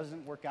vendors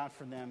doesn't work out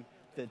for them,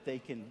 that they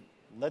can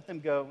let them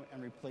go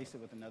and replace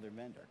it with another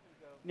vendor.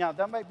 Now,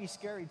 that might be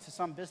scary to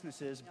some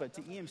businesses, but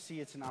to EMC,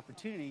 it's an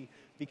opportunity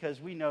because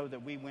we know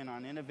that we win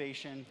on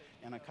innovation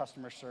and on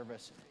customer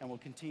service, and will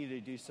continue to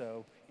do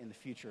so in the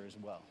future as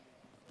well.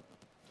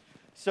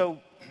 So,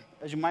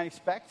 as you might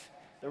expect,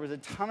 there was a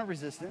ton of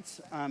resistance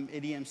at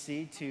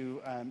EMC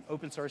to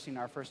open sourcing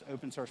our first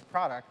open source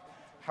product.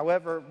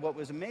 However, what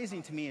was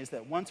amazing to me is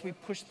that once we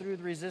pushed through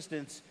the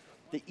resistance,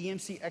 the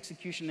EMC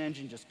execution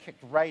engine just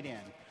kicked right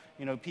in.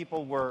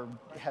 People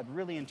had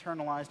really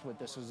internalized what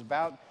this was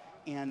about,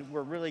 and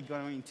we're really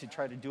going to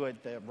try to do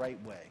it the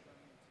right way.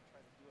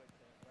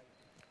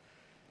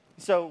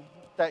 So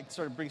that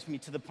sort of brings me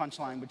to the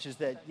punchline, which is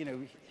that,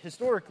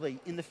 historically,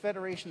 in the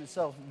Federation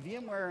itself,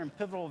 VMware and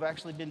Pivotal have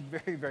actually been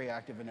very, very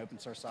active in open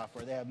source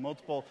software. They have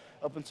multiple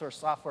open source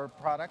software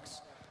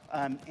products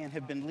and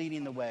have been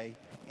leading the way.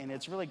 And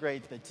it's really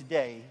great that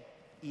today,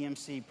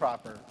 EMC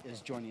proper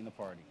is joining the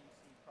party.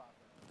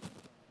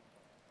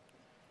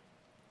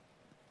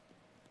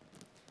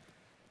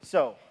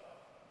 So,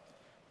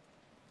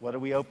 what do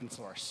we open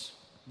source?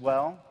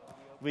 Well,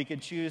 we could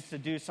choose to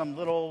do some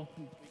little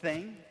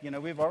thing.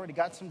 We've already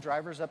got some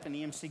drivers up in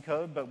EMC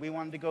code, but we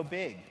wanted to go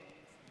big.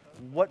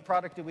 What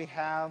product do we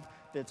have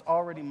that's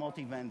already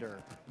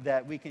multi-vendor,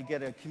 that we can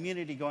get a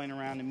community going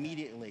around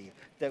immediately,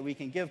 that we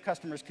can give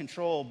customers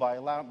control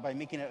by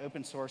making it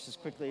open source as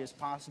quickly as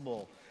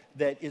possible,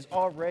 that is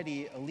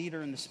already a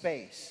leader in the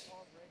space?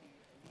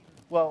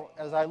 Well,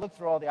 as I looked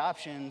through all the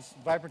options,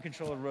 Viper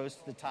Controller rose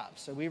to the top.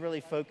 So we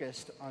really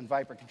focused on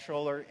Viper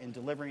Controller and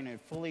delivering a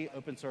fully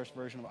open source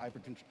version of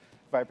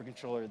Viper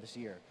Controller this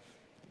year.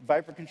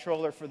 Viper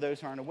Controller, for those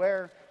who aren't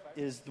aware,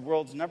 is the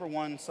world's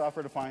 #1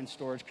 software-defined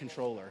storage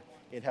controller.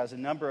 It has a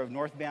number of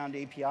northbound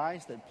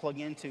APIs that plug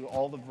into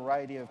all the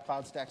variety of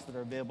cloud stacks that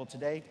are available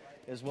today,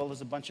 as well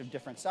as a bunch of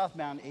different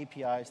southbound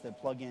APIs that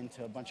plug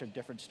into a bunch of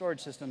different storage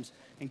systems,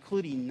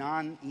 including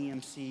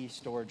non-EMC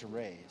storage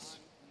arrays.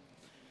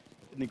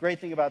 And the great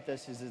thing about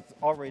this is it's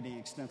already an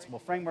extensible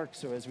framework,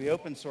 so as we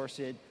open source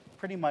it,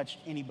 pretty much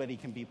anybody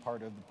can be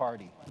part of the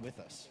party with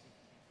us.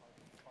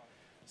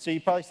 So you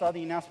probably saw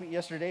the announcement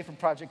yesterday from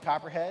Project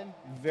Copperhead.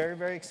 Very,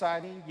 very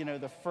exciting.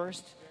 The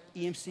first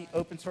EMC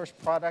open source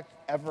product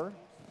ever.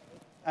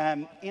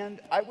 And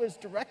I was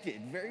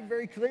directed very,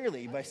 very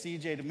clearly by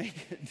CJ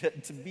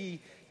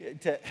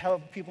to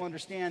help people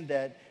understand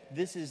that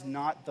this is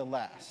not the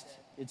last.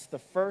 It's the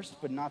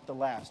first, but not the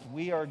last.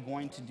 We are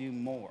going to do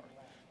more.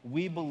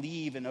 We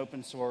believe in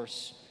open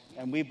source,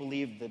 and we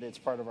believe that it's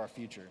part of our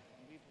future.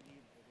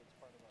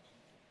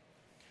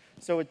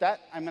 So with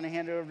that, I'm going to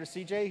hand it over to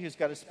CJ, who's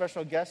got a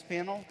special guest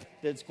panel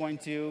that's going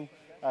to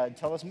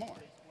tell us more.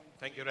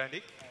 Thank you,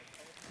 Randy.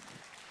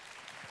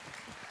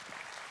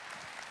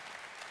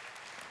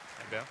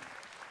 Hi, Bill.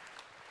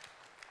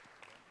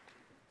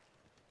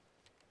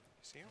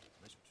 See you?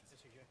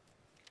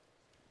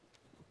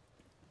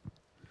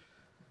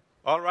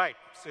 All right,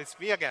 so it's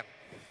me again.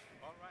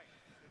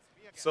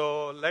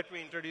 So let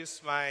me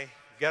introduce my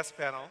guest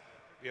panel.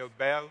 We have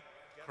Bev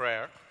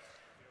Craer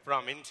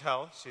from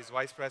Intel. She's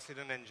Vice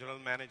President and General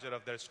Manager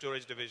of their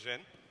storage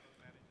division.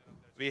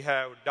 We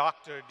have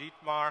Dr.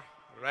 Dietmar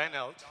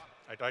Reinelt.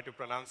 I tried to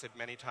pronounce it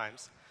many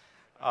times.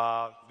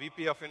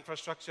 VP of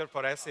Infrastructure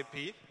for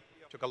SAP.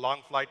 Took a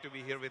long flight to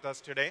be here with us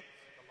today.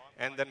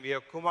 And then we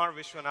have Kumar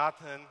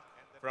Vishwanathan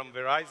from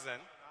Verizon.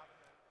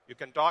 You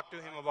can talk to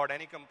him about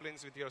any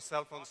complaints with your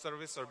cell phone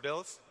service or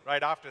bills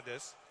right after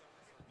this.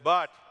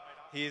 But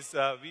he's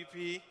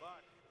VP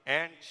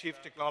and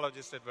Chief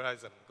Technologist at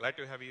Verizon. Glad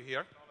to have you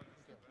here.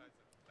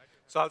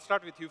 So I'll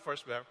start with you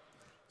first, Bev.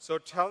 So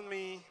tell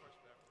me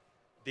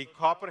the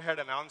Copperhead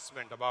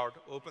announcement about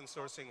open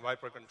sourcing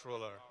Viper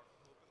Controller.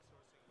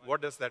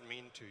 What does that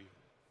mean to you?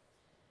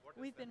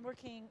 We've been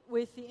working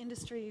with the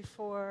industry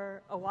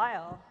for a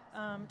while,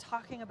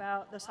 talking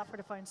about the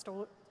software-defined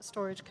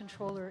storage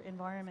controller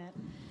environment.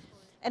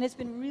 And it's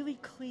been really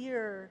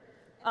clear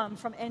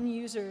from end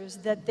users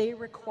that they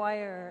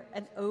require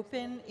an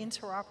open,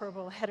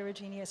 interoperable,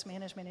 heterogeneous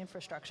management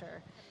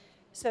infrastructure.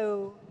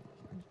 So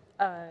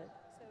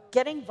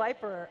getting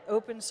Viper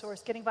open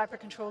source, getting Viper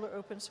Controller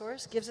open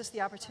source gives us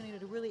the opportunity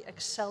to really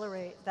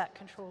accelerate that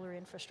controller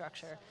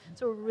infrastructure.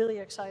 So we're really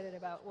excited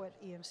about what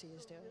EMC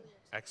is doing.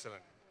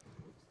 Excellent.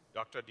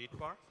 Dr.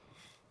 Dietmar?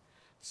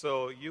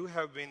 So you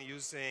have been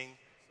using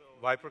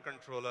Viper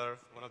Controller,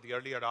 one of the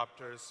early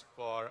adopters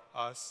for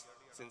us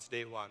since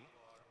day one.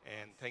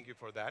 And thank you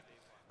for that.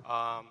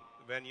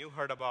 When you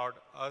heard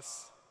about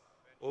us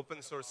open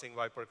sourcing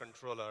Viper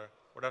Controller,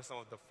 what are some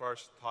of the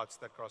first thoughts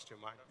that crossed your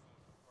mind?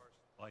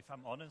 Well, if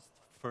I'm honest,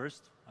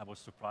 first I was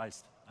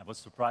surprised. I was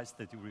surprised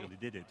that you really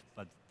did it,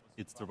 but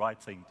it's the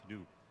right thing to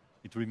do.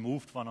 It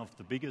removed one of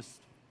the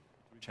biggest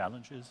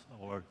challenges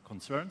or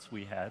concerns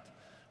we had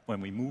when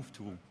we moved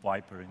to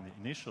Viper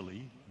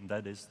initially, and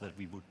that is that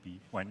we would be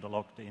vendor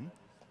locked in,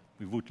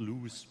 we would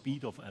lose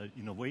speed of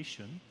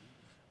innovation,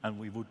 and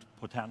we would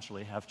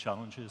potentially have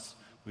challenges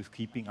with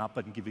keeping up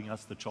and giving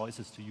us the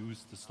choices to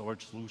use the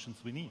storage solutions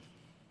we need.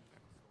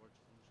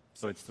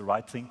 So it's the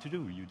right thing to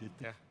do. You did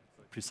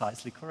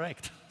precisely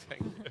correct.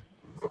 Thank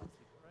you.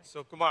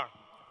 So Kumar,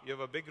 you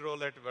have a big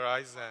role at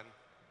Verizon.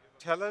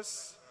 Tell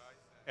us,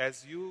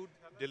 as you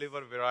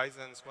deliver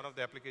Verizon's, one of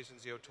the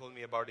applications you have told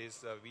me about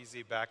is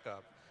VZ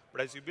backup.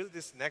 But as you build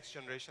these next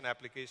generation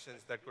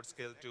applications that could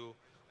scale to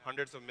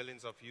hundreds of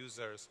millions of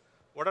users,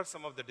 what are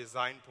some of the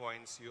design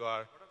points you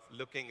are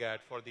looking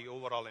at for the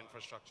overall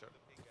infrastructure?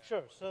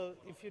 Sure. So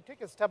if you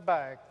take a step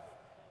back,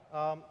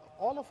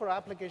 all of our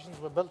applications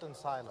were built in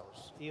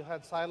silos. You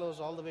had silos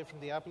all the way from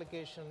the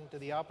application to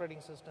the operating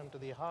system to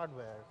the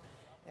hardware.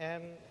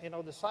 And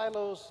the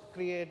silos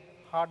create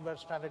hardware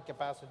stranded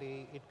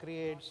capacity. It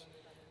creates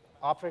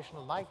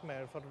operational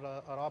nightmare for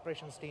our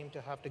operations team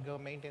to have to go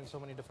maintain so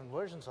many different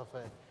versions of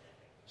it.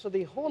 So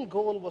the whole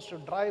goal was to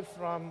drive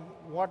from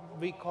what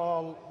we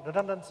call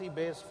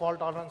redundancy-based fault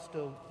tolerance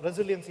to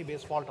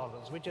resiliency-based fault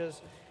tolerance, which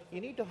is you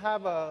need to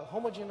have a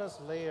homogeneous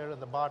layer at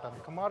the bottom,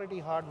 commodity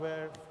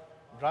hardware,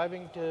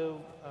 driving to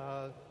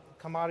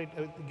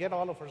get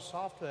all of our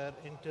software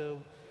into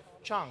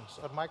chunks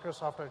or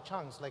microsoftware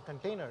chunks like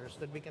containers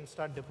that we can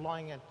start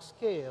deploying at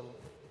scale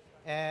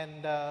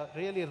and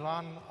really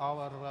run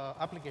our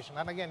application.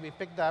 And again, we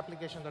picked the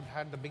application that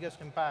had the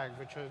biggest impact,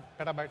 which was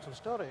petabytes of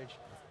storage,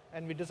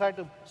 and we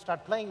decided to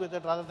start playing with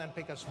it rather than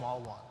pick a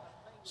small one.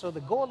 So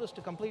the goal is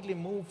to completely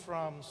move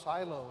from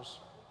silos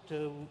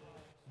to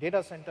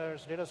data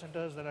centers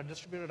that are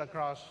distributed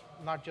across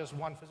not just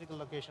one physical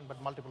location, but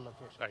multiple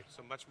locations. Right,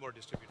 so much more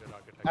distributed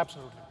architecture.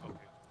 Absolutely.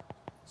 Okay.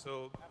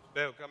 So,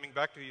 Bev, coming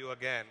back to you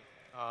again,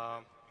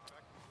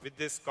 with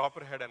this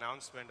Copperhead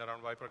announcement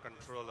around Viper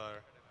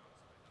Controller,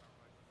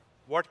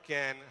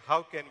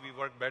 how can we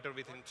work better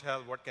with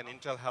Intel? What can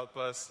Intel help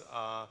us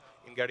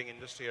in getting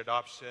industry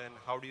adoption?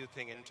 How do you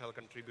think Intel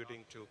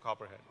contributing to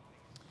Copperhead?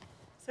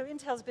 So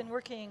Intel's been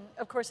working,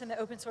 of course, in the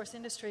open source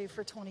industry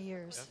for 20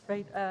 years,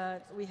 right?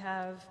 We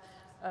have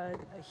a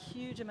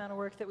huge amount of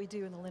work that we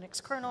do in the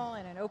Linux kernel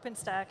and in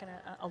OpenStack and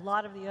a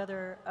lot of the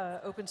other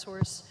open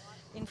source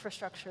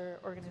infrastructure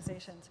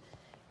organizations.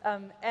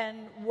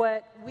 And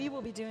what we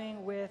will be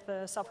doing with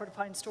the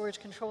software-defined storage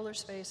controller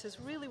space is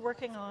really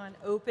working on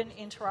open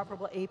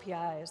interoperable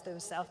APIs,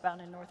 those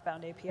southbound and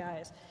northbound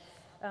APIs.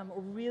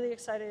 We're really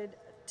excited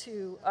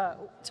to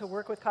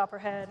work with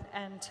Copperhead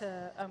and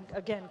to,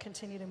 again,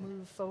 continue to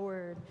move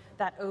forward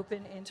that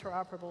open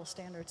interoperable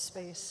standard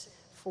space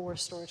for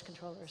storage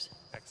controllers.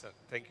 Excellent.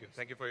 Thank you.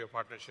 Thank you for your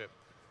partnership.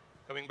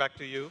 Coming back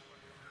to you.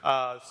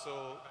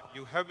 So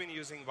you have been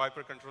using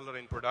Viper Controller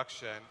in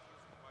production.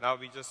 Now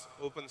we just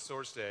open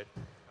sourced it.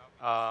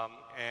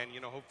 And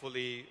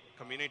hopefully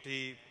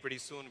community pretty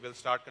soon will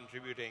start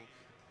contributing.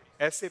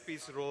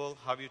 SAP's role,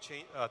 how you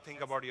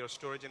think about your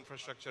storage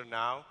infrastructure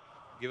now,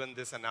 given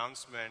this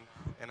announcement,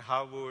 and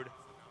how would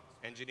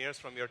engineers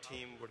from your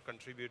team would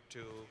contribute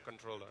to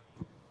controller?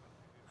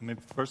 I mean,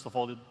 first of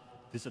all,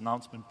 this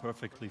announcement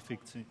perfectly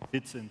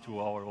fits into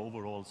our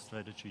overall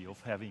strategy of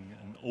having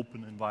an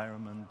open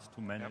environment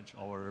to manage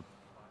our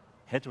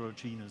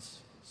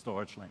heterogeneous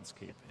storage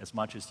landscape. As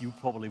much as you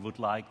probably would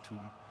like to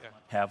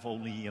have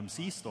only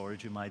EMC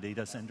storage in my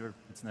data center,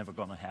 it's never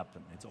going to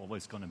happen. It's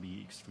always going to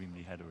be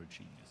extremely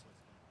heterogeneous.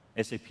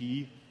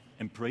 SAP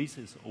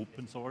embraces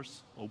open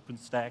source.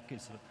 OpenStack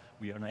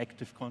we are an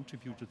active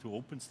contributor to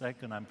OpenStack,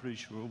 and I'm pretty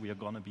sure we are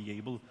going to be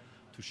able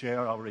to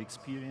share our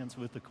experience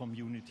with the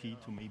community,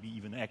 to maybe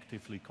even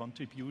actively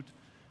contribute.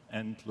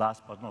 And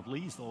last but not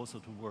least, also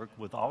to work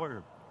with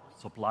our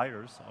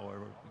suppliers,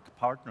 our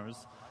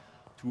partners,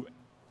 to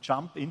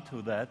jump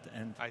into that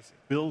and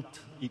build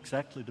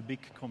exactly the big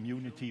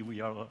community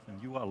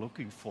you are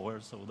looking for,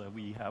 so that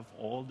we have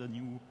all the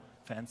new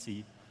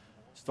fancy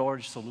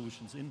storage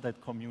solutions in that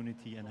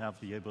community and have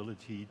the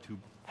ability to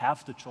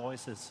have the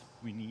choices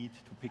we need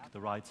to pick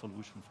the right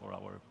solution for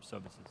our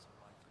services.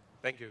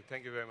 Thank you.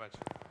 Thank you very much.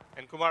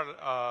 And Kumar,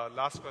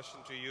 last question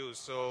to you.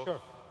 So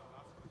sure.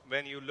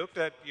 When you looked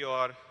at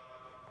your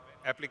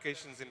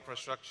applications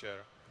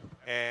infrastructure,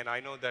 and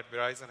I know that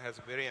Verizon has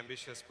a very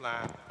ambitious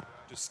plan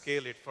to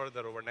scale it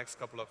further over the next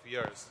couple of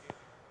years.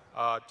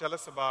 Tell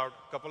us about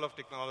a couple of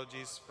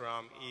technologies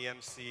from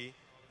EMC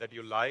that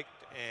you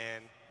liked,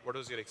 and what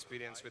was your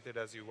experience with it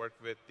as you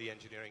worked with the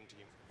engineering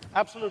team?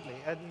 Absolutely.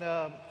 And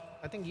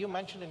I think you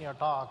mentioned in your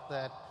talk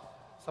that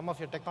some of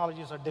your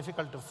technologies are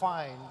difficult to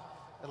find,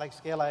 like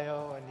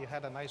Scale.io, and you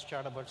had a nice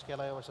chart about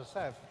Scale.io versus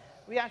Ceph.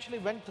 We actually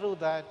went through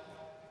that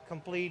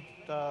complete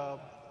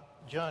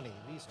journey.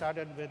 We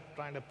started with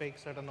trying to pick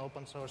certain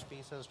open source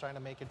pieces, trying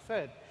to make it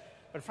fit.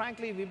 But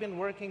frankly, we've been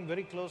working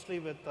very closely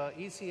with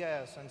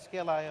ECS and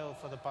Scale.io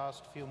for the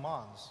past few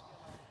months.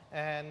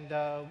 And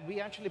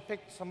we actually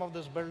picked some of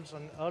those builds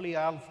on early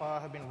alpha,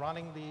 have been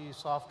running the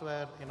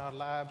software in our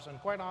labs, and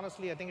quite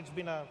honestly, I think it's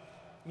been a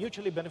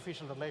mutually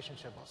beneficial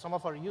relationship. Some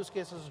of our use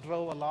cases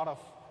drove a lot of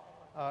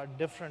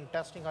different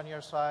testing on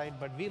your side,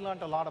 but we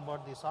learned a lot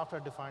about the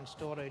software-defined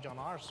storage on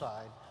our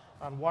side,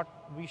 on what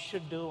we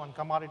should do on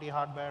commodity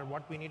hardware,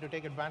 what we need to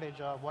take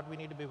advantage of, what we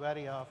need to be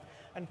wary of.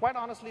 And quite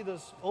honestly,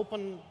 this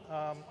open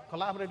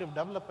collaborative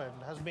development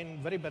has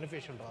been very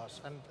beneficial to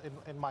us and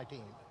in my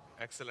team.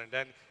 Excellent.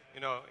 And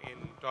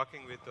in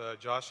talking with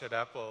Josh at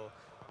Apple,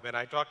 when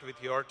I talked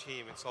with your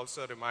team, it's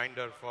also a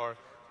reminder for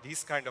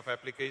these kind of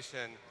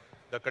application,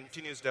 the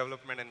continuous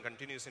development and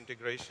continuous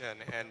integration,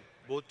 and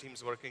both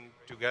teams working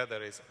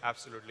together is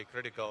absolutely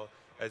critical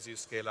as you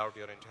scale out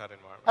your entire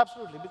environment.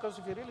 Absolutely, because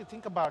if you really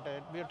think about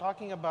it, we are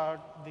talking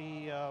about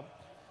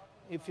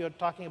if you're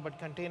talking about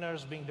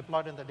containers being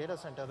deployed in the data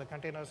center, the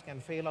containers can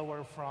fail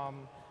over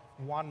from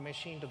one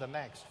machine to the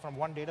next, from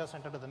one data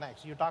center to the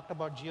next. You talked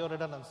about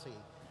geo-redundancy.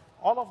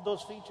 All of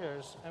those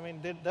features, I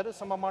mean, there is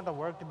some amount of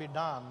work to be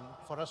done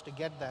for us to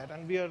get that,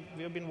 and we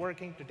have been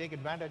working to take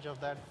advantage of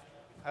that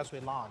as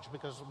we launch,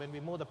 because when we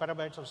move the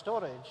petabytes of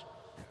storage,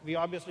 we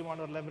obviously want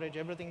to leverage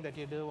everything that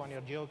you do on your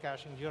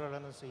geocaching,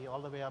 geo-redundancy,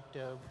 all the way up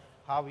to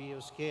how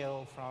you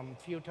scale from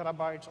few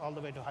terabytes all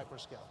the way to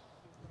hyperscale.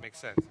 Makes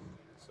sense.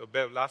 So,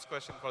 Bev, last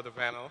question for the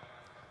panel.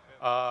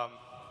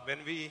 When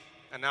we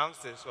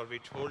announced this, or we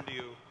told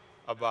you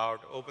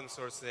about open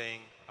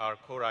sourcing our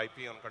core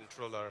IP on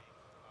controller,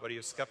 were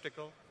you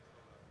skeptical?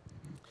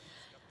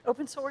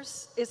 Open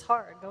source is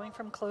hard. Going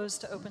from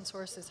closed to open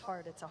source is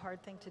hard. It's a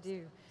hard thing to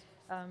do.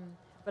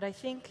 But I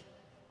think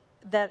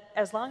that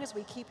as long as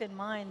we keep in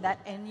mind that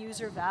end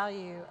user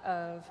value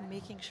of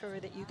making sure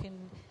that you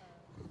can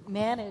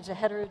manage a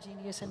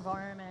heterogeneous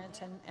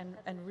environment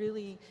and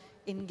really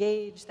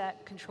engage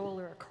that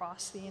controller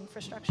across the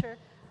infrastructure,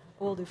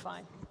 we'll do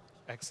fine.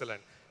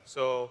 Excellent.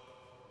 So,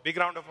 big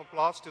round of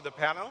applause to the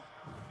panel.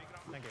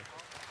 Thank you.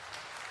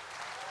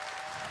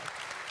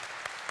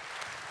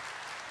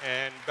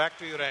 And back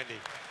to you, Randy.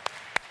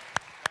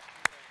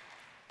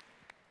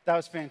 That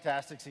was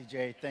fantastic,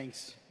 CJ.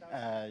 Thanks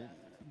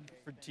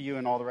to you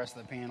and all the rest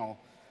of the panel.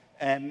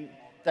 And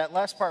that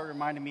last part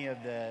reminded me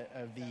of the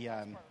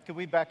could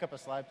we back up a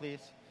slide, please?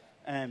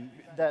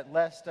 That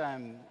last,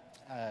 the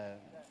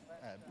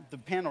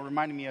panel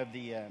reminded me of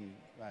the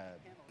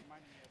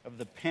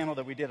panel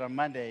that we did on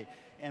Monday.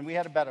 And we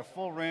had about a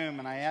full room,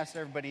 and I asked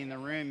everybody in the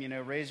room,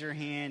 raise your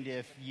hand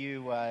if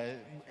you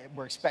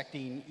were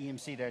expecting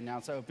EMC to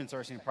announce an open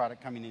sourcing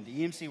product coming into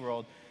EMC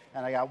World,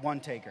 and I got one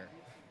taker.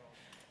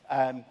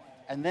 And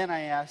then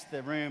I asked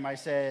the room, I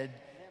said,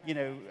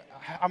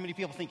 how many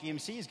people think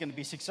EMC is going to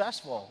be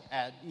successful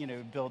at,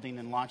 building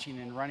and launching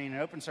and running an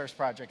open source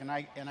project? And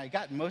I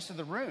got most of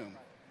the room.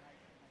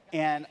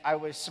 And I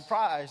was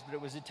surprised, but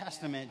it was a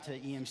testament to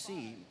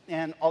EMC.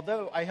 And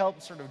although I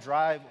helped sort of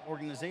drive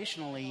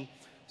organizationally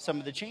some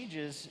of the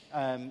changes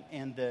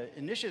and the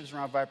initiatives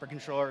around Viper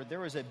Controller, there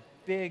was a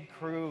big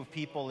crew of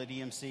people at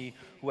EMC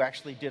who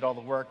actually did all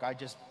the work. I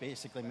just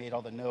basically made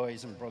all the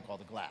noise and broke all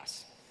the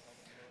glass.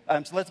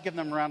 So let's give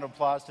them a round of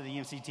applause to the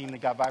EMC team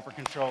that got Viper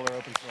Controller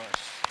open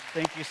source.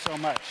 Thank you so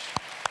much.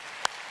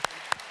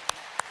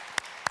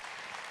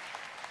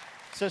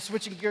 So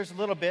switching gears a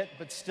little bit,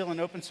 but still in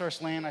open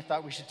source land, I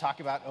thought we should talk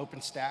about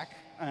OpenStack.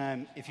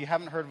 If you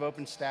haven't heard of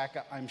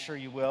OpenStack, I'm sure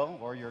you will,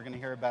 or you're going to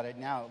hear about it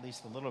now at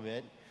least a little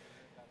bit.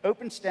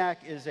 OpenStack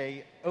is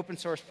an open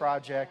source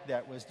project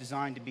that was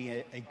designed to be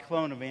a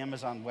clone of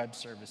Amazon Web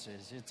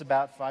Services. It's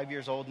about 5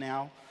 years old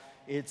now.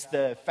 It's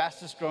the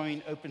fastest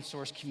growing open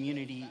source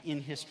community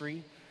in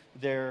history.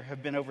 There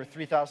have been over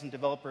 3,000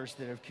 developers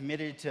that have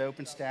committed to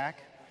OpenStack.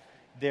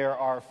 There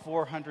are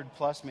 400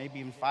 plus, maybe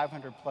even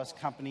 500 plus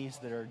companies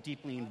that are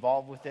deeply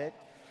involved with it.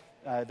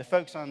 The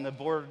folks on the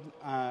board,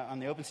 on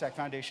the OpenStack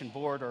Foundation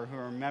board, or who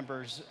are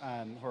members,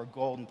 who are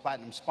gold and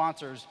platinum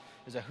sponsors,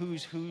 is a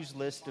who's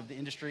list of the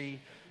industry.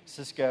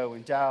 Cisco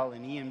and Dell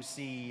and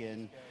EMC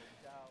and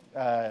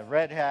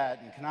Red Hat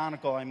and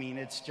Canonical. I mean,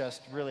 it's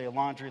just really a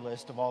laundry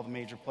list of all the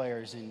major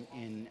players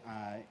in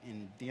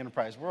the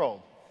enterprise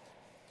world.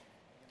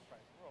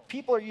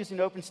 People are using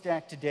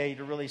OpenStack today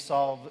to really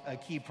solve a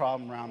key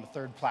problem around the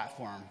third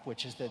platform,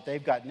 which is that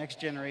they've got next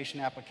generation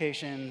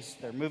applications,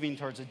 they're moving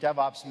towards a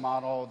DevOps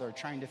model, they're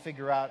trying to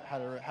figure out how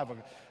to have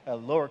a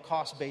lower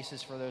cost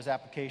basis for those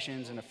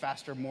applications and a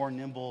faster, more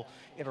nimble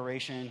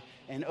iteration.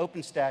 And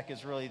OpenStack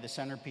is really the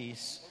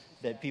centerpiece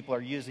that people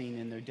are using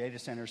in their data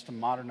centers to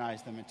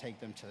modernize them and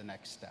take them to the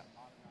next step.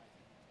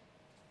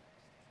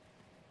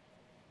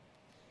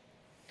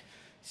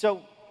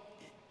 So,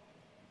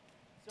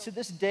 to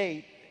this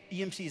date,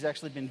 EMC has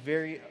actually been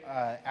very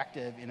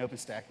active in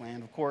OpenStack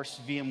land. Of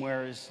course,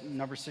 VMware is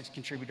number 6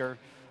 contributor.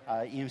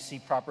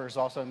 EMC proper is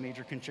also a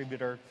major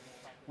contributor.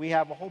 We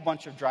have a whole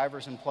bunch of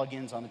drivers and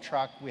plugins on the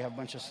truck. We have a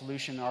bunch of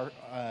solution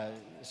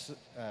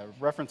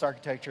reference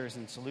architectures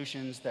and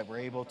solutions that we're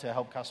able to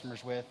help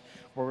customers with.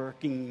 We're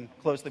working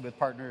closely with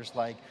partners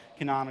like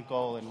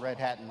Canonical and Red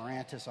Hat and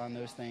Mirantis on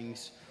those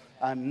things.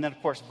 And then,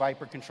 of course,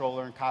 Viper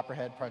controller and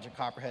Copperhead, Project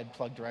Copperhead,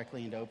 plugged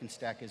directly into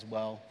OpenStack as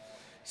well.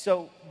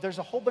 So there's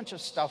a whole bunch of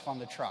stuff on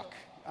the truck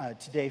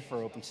today for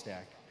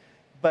OpenStack.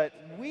 But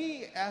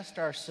we asked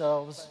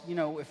ourselves, you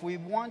know, if we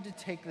wanted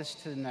to take this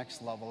to the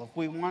next level, if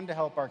we wanted to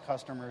help our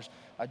customers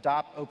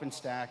adopt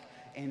OpenStack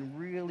and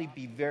really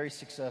be very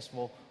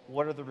successful,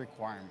 what are the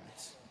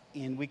requirements?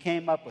 And we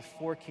came up with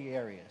 4 key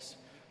areas.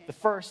 The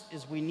first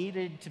is we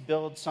needed to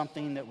build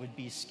something that would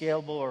be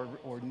scalable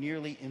or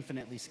nearly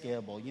infinitely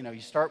scalable. You know,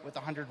 you start with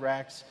 100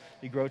 racks,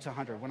 you grow to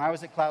 100. When I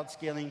was at Cloud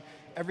Scaling,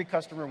 every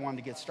customer wanted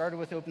to get started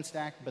with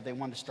OpenStack, but they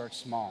wanted to start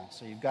small.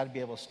 So you've got to be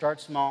able to start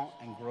small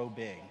and grow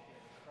big.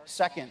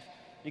 Second,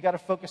 you got to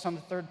focus on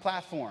the third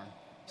platform.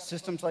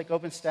 Systems like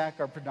OpenStack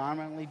are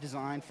predominantly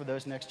designed for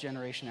those next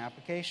generation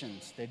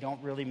applications. They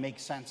don't really make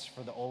sense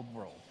for the old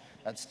world.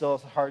 That's still a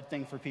hard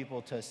thing for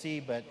people to see,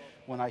 but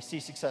when I see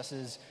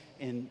successes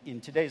in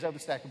today's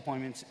OpenStack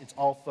deployments, it's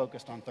all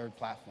focused on third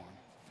platform.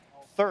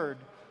 Third,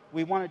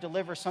 we want to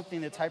deliver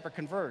something that's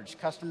hyper-converged.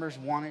 Customers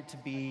want it to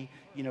be,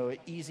 you know, an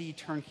easy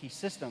turnkey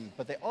system,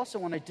 but they also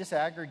want to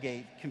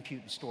disaggregate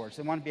compute and storage.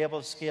 They want to be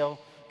able to scale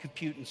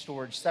compute and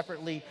storage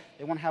separately.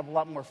 They want to have a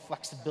lot more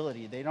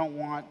flexibility. They don't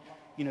want,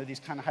 you know, these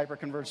kind of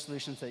hyper-converged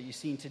solutions that you've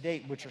seen to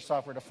date, which are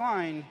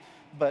software-defined,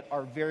 but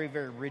are very,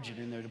 very rigid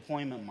in their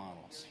deployment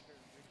models.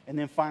 And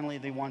then finally,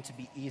 they want to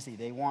be easy.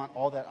 They want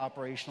all that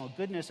operational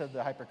goodness of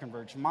the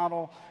hyper-converged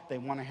model. They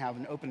want to have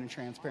an open and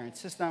transparent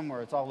system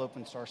where it's all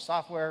open source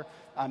software,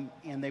 and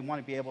they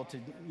want to be able to,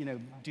 you know,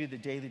 do the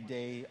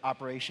day-to-day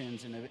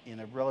operations in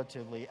a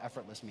relatively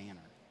effortless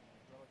manner.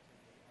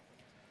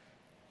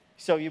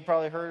 So you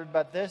probably heard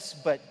about this,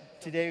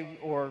 but today,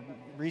 or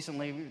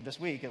recently, this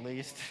week at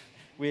least,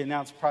 we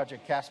announced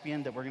Project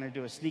Caspian, that we're going to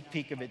do a sneak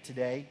peek of it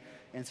today.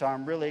 And so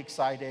I'm really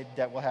excited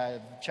that we'll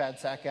have Chad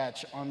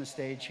Sakach on the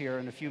stage here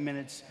in a few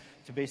minutes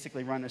to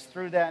basically run us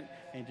through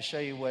that and to show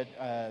you what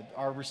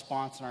our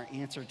response and our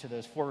answer to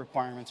those 4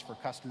 requirements for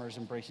customers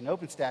embracing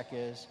OpenStack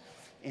is.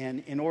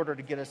 And in order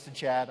to get us to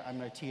Chad, I'm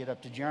going to tee it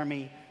up to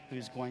Jeremy,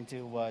 who's going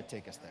to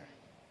take us there.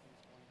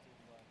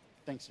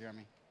 Thanks,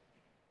 Jeremy.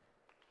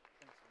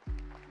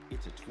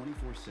 It's a 24/7,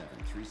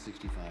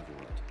 365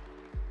 world.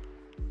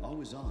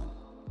 Always on,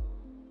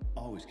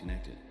 always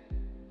connected,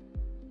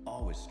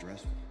 always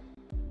stressful.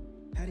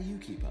 How do you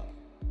keep up,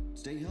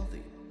 stay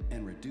healthy,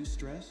 and reduce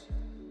stress?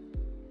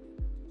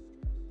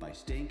 By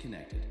staying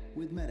connected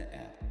with Meta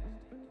app.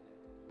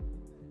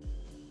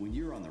 When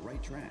you're on the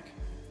right track.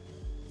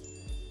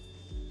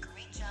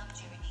 Great job,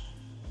 Jeremy.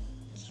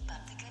 Keep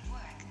up the good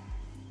work.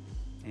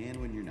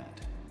 And when you're not.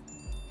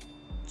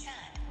 Chad,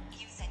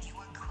 you said you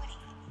were quitting.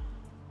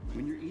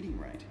 When you're eating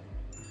right.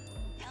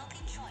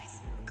 Healthy choice.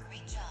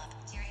 Great job,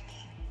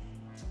 Jeremy.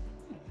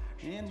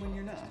 And when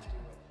you're not.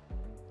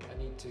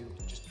 I need to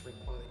just drink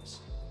one of these.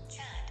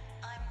 Chad,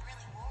 I'm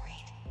really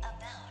worried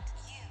about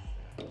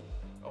you.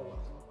 Oh well.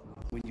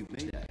 When you've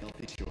made a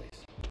healthy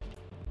choice.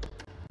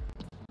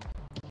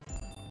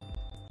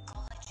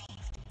 Goal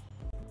achieved.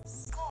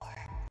 Score.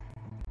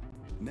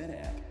 Meta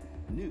app,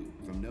 new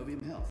from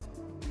Novium Health.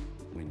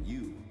 When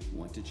you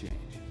want to change.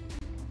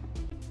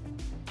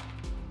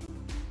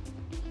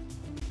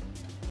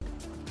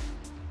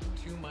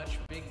 Too much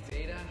big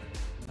data,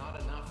 not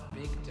enough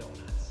big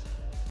donuts.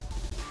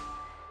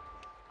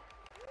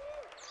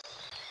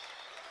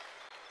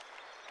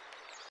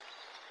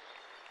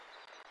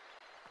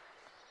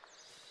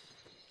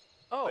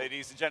 Oh.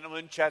 Ladies and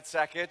gentlemen, Chad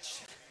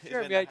Sakach.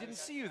 Jeremy, I didn't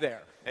see you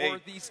there. Hey. Or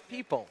these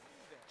people.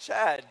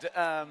 Chad,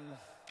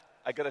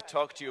 I got to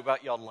talk to you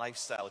about your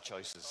lifestyle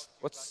choices.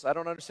 I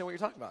don't understand what you're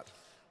talking about.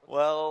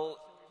 Well,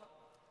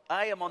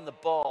 I am on the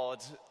board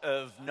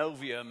of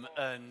Novium,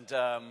 and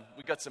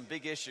we've got some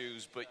big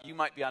issues, but you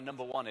might be our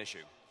 #1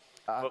 issue.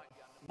 But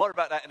more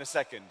about that in a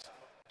second.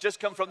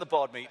 Just come from the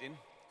board meeting.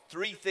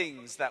 3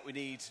 things that we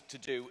need to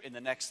do in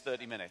the next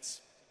 30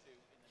 minutes.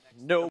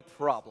 No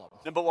problem.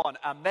 Number 1,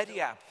 our Medi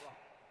app.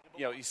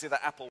 You know, you see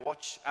that Apple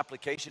Watch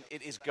application?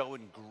 It is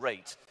going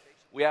great.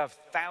 We have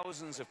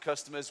thousands of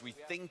customers. We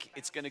think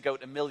it's going to go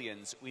to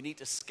millions. We need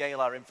to scale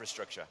our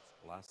infrastructure.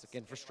 Elastic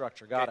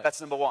infrastructure, got it. That's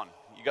number 1.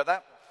 You got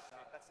that?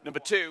 Number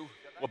 2,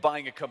 we're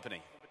buying a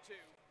company.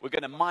 We're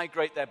going to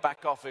migrate their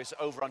back office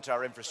over onto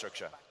our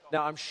infrastructure.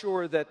 Now, I'm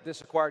sure that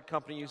this acquired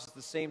company uses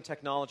the same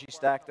technology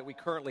stack that we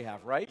currently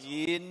have, right?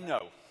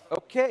 No.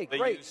 Okay, They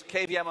great. use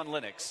KVM on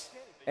Linux.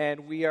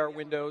 And we are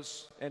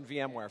Windows and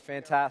VMware.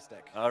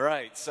 Fantastic. All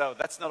right, so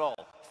that's not all.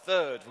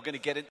 Third, we're going to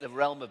get into the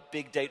realm of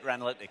big data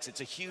analytics. It's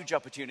a huge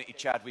opportunity,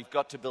 Chad. We've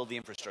got to build the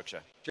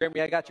infrastructure.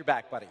 Jeremy, I got your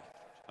back, buddy.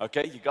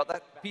 Okay, you got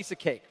that? Piece of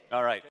cake.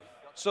 All right.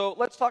 So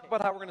let's talk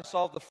about how we're going to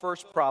solve the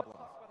first problem.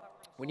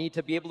 We need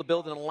to be able to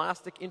build an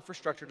elastic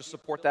infrastructure to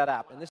support that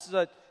app. And this is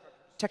a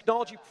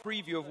technology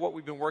preview of what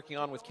we've been working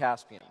on with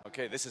Caspian.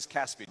 Okay, this is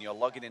Caspian. You're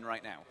logging in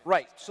right now.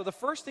 Right. So the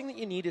first thing that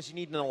you need is you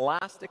need an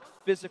elastic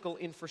physical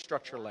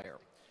infrastructure layer.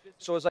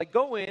 So as I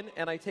go in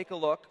and I take a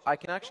look, I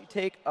can actually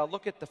take a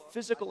look at the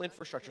physical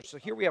infrastructure. So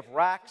here we have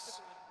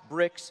racks,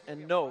 bricks,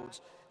 and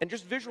nodes. And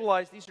just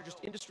visualize these are just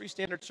industry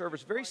standard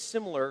servers, very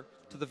similar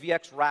to the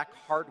VX rack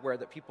hardware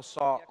that people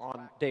saw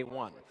on day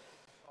one.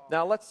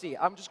 Now, let's see.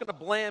 I'm just going to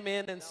blam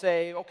in and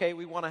say, OK,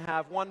 we want to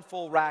have one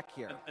full rack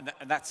here. And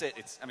that's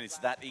it. I mean, it's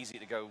that easy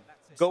to go.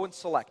 Go and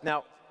select.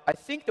 Now, I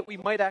think that we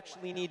might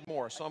actually need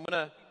more. So I'm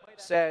going to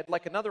say I'd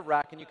like another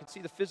rack, and you can see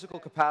the physical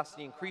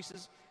capacity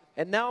increases.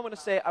 And now I'm going to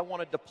say I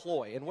want to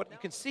deploy. And what you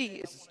can see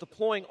is it's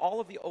deploying all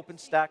of the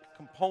OpenStack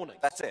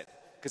components. That's it.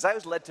 Because I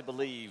was led to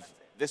believe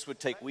this would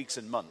take weeks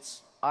and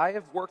months. I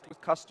have worked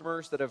with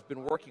customers that have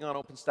been working on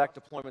OpenStack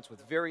deployments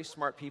with very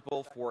smart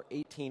people for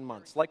 18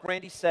 months. Like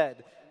Randy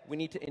said, we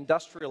need to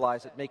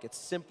industrialize it, make it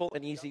simple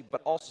and easy,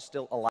 but also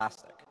still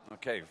elastic.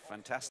 OK,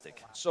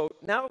 fantastic. So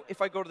now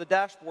if I go to the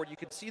dashboard, you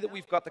can see that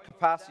we've got the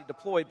capacity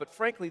deployed, but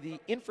frankly, the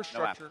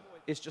infrastructure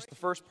is just the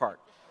first part.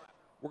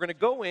 We're going to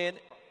go in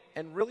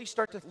and really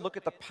start to look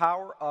at the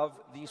power of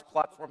these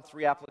Platform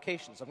 3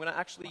 applications. I'm going to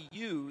actually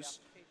use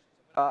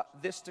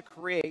this to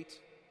create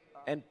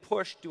and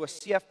do a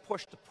CF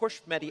push to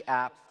push Medi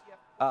app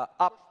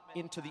up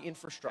into the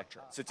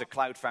infrastructure. So it's a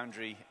Cloud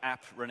Foundry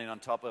app running on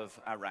top of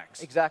our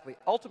racks. Exactly.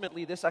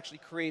 Ultimately, this actually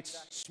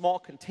creates small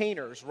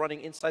containers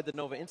running inside the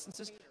Nova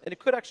instances, and it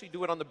could actually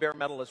do it on the bare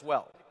metal as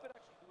well.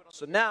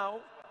 So now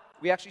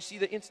we actually see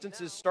the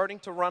instances starting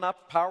to run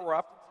up, power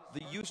up.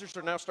 The users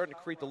are now starting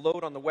to create the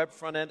load on the web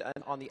front end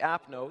and on the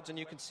app nodes, and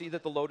you can see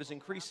that the load is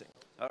increasing.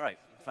 All right.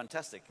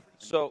 Fantastic.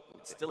 So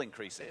it's still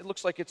increasing. It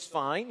looks like it's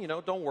fine. You know,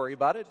 don't worry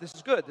about it. This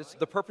is good.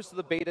 The purpose of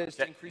the beta is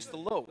to increase the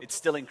load. It's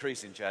still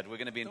increasing, Chad. We're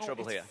going to be in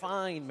trouble here. It's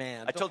fine,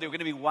 man. I told you we're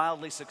going to be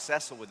wildly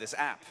successful with this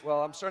app.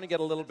 Well, I'm starting to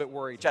get a little bit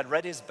worried. Chad,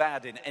 red is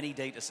bad in any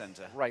data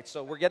center. Right.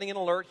 So we're getting an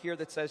alert here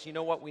that says, you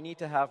know what, we need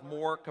to have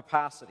more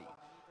capacity.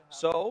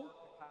 So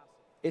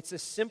it's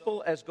as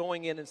simple as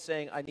going in and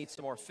saying, I need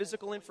some more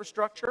physical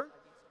infrastructure,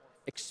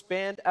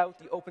 expand out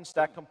the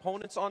OpenStack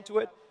components onto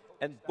it,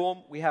 and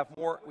boom, we have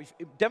more. We've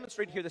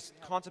demonstrated here this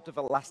concept of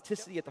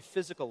elasticity at the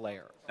physical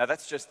layer. Now,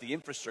 that's just the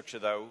infrastructure,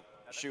 though.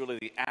 Surely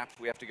the app,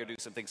 we have to go do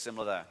something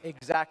similar there.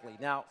 Exactly.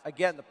 Now,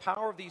 again, the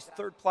power of these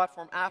third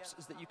platform apps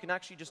is that you can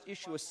actually just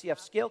issue a CF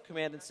scale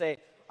command and say,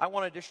 I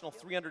want an additional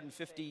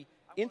 350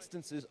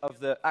 instances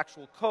of the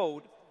actual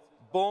code.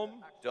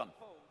 Boom. Done.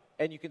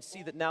 And you can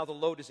see that now the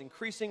load is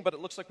increasing, but it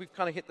looks like we've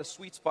kind of hit the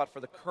sweet spot for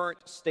the current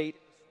state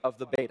of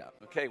the beta.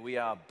 OK, we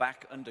are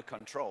back under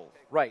control.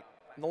 Right.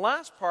 And the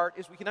last part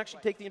is we can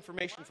actually take the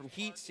information from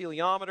heat,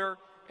 celiometer,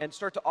 and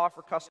start to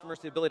offer customers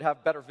the ability to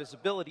have better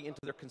visibility into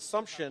their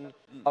consumption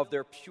of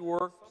their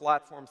pure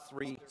Platform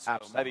 3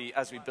 apps. So maybe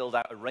as we build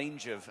out a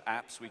range of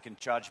apps, we can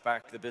charge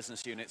back the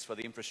business units for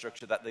the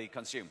infrastructure that they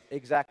consume.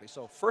 Exactly.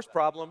 So first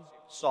problem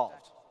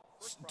solved.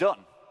 Done.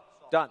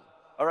 Done.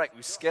 All right,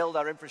 we've scaled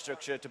our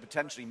infrastructure to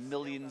potentially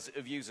millions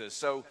of users.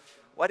 So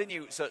why didn't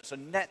you so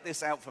net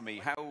this out for me?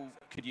 How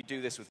could you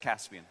do this with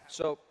Caspian?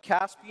 So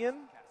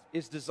Caspian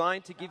is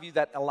designed to give you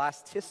that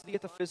elasticity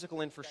at the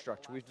physical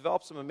infrastructure. We've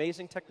developed some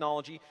amazing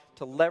technology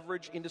to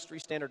leverage industry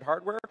standard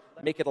hardware,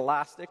 make it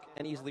elastic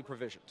and easily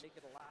provisioned.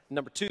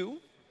 Number two,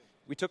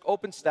 we took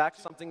OpenStack,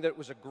 something that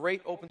was a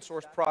great open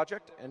source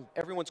project and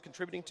everyone's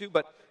contributing to,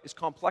 but is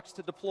complex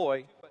to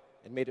deploy,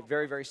 and made it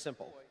very, very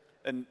simple.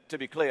 And to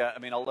be clear, I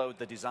mean, although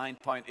the design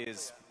point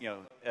is,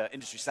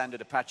 industry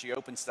standard Apache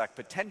OpenStack,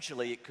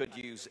 potentially it could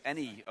use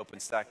any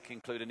OpenStack,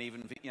 including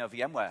even,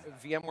 VMware.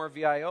 VMware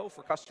VIO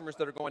for customers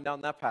that are going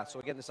down that path.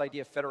 So again, this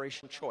idea of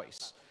federation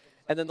choice.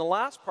 And then the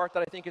last part that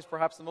I think is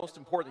perhaps the most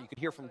important, you could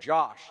hear from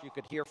Josh, you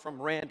could hear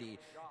from Randy,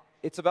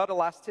 it's about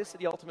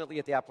elasticity ultimately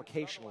at the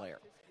application layer.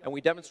 And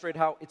we demonstrate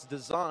how it's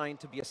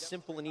designed to be a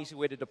simple and easy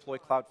way to deploy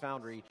Cloud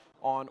Foundry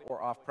on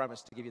or off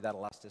premise to give you that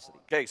elasticity.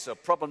 Okay, so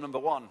problem number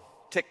one.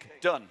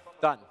 Tick, done.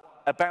 Done.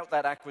 About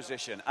that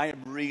acquisition, I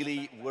am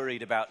really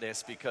worried about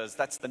this because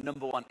that's the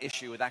number one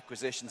issue with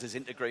acquisitions is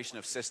integration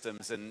of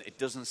systems, and it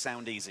doesn't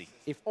sound easy.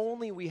 If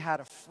only we had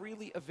a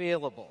freely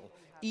available,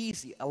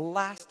 easy,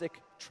 elastic,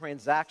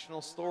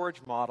 transactional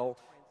storage model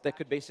that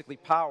could basically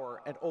power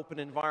an open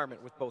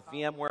environment with both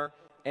VMware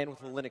and with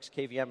the Linux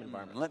KVM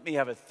environment. Let me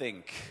have a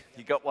think.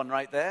 You got one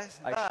right there?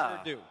 I sure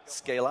do.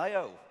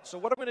 Scale.io. So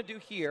what I'm going to do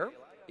here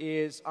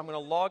is I'm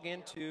going to log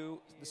into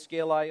the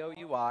Scale.io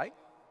UI.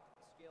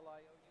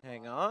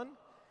 Hang on.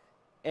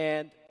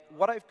 And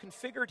what I've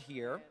configured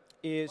here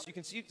is you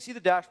can see the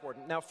dashboard.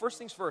 Now, first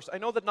things first, I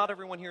know that not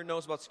everyone here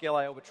knows about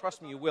Scale.io, but trust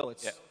me, you will.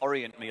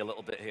 Orient me a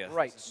little bit here.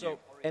 Right. So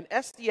an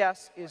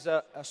SDS is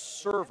a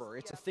server.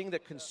 It's a thing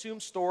that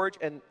consumes storage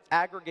and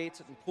aggregates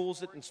it and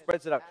pools it and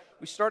spreads it out.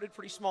 We started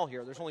pretty small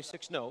here. There's only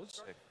 6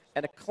 nodes. Okay.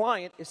 And a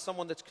client is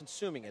someone that's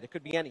consuming it. It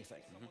could be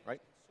anything,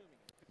 right?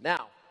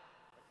 Now,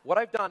 what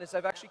I've done is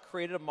I've actually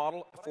created a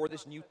model for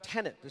this new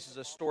tenant. This is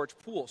a storage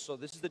pool. So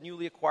this is the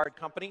newly acquired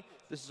company.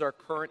 This is our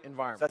current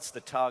environment. That's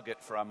the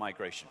target for our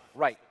migration.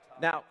 Right.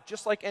 Now,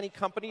 just like any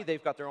company,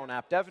 they've got their own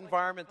app dev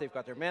environment. They've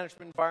got their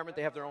management environment.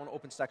 They have their own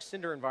OpenStack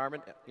Cinder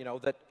environment,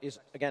 that is,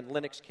 again,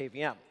 Linux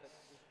KVM.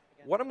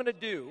 What I'm going to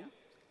do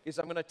is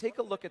I'm going to take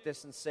a look at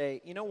this and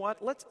say, you know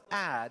what? Let's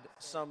add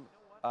some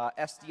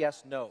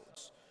SDS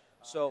nodes.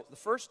 So the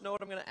first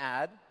node I'm going to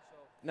add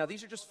Now,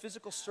 these are just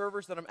physical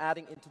servers that I'm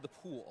adding into the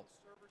pool.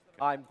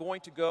 I'm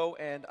going to go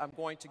and I'm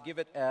going to give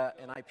it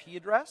an IP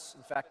address,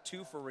 in fact,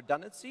 2 for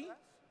redundancy.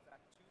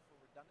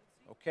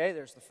 Okay,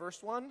 there's the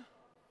first one.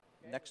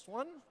 Next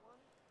one.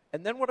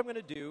 And then what I'm going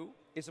to do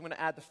is I'm going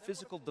to add the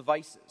physical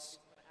devices.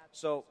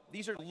 So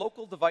these are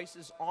local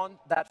devices on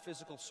that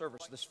physical server.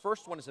 So this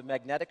first one is a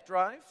magnetic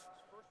drive,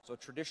 so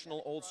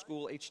traditional old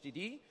school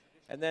HDD.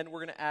 And then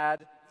we're going to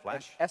add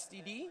Flash. an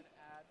SDD,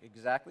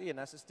 exactly, an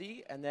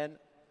SSD, and then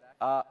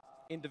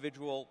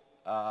individual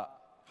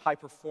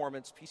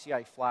high-performance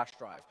PCI flash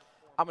drive.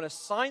 I'm going to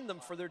assign them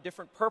for their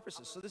different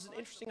purposes. So this is an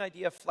interesting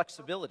idea of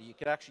flexibility. You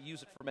can actually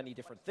use it for many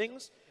different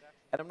things.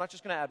 And I'm not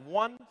just going to add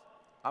one.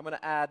 I'm going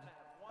to add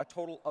a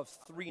total of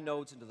 3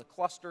 nodes into the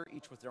cluster,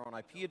 each with their own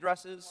IP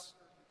addresses.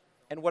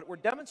 And what we're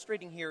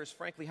demonstrating here is,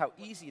 frankly, how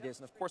easy it is.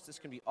 And, of course, this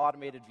can be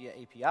automated via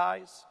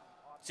APIs.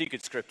 So you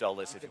could script all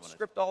this if you wanted.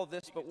 Script all of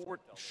this, but what we're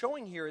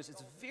showing here is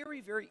it's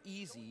very, very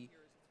easy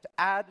to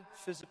add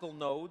physical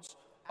nodes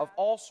of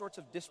all sorts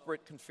of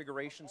disparate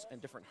configurations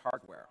and different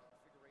hardware.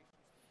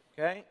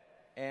 Okay?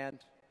 And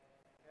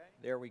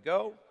there we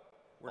go.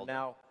 We're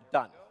now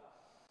done.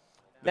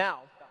 Now,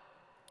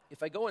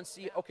 if I go and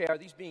see, okay, are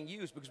these being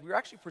used? Because we were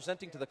actually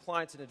presenting to the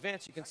clients in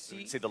advance. You can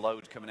see the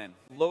load coming in.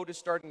 Load is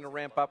starting to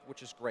ramp up,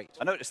 which is great.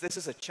 I noticed this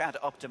is a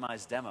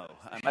chat-optimized demo.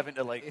 I'm having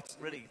to, like, It's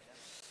really...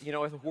 You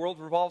know, the world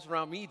revolves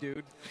around me,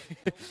 dude.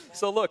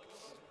 So look,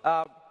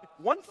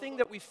 one thing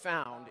that we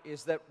found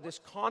is that this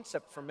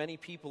concept for many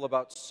people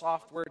about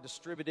software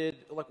distributed,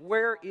 like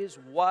where is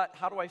what,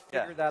 how do I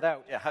figure that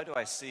out? Yeah, how do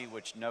I see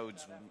which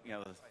nodes, you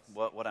know,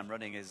 what I'm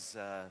running is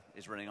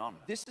running on?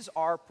 This is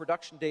our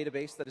production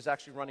database that is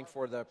actually running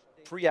for the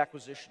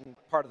pre-acquisition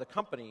part of the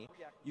company.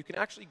 You can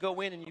actually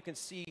go in and you can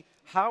see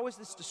how is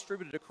this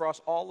distributed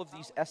across all of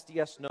these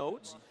SDS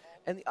nodes.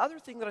 And the other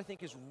thing that I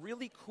think is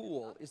really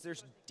cool is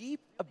there's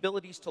deep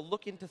abilities to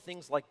look into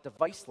things like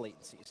device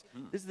latencies.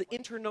 This is the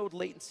internode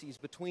latencies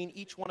between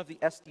each one of the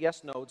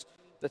SDS nodes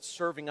that's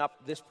serving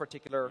up this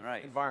particular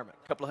environment.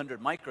 A couple of hundred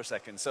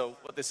microseconds. So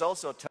what this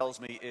also tells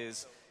me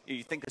is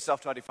you think of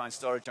software-defined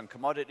storage on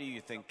commodity,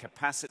 you think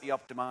capacity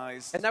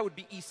optimized. And that would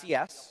be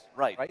ECS.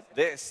 Right.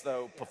 This,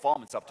 though,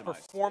 performance optimized.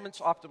 Performance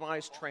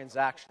optimized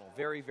transactional.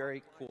 Very,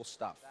 very cool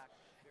stuff.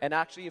 And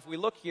actually, if we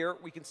look here,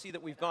 we can see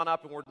that we've gone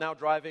up and we're now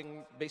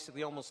driving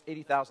basically almost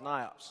 80,000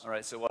 IOPS. All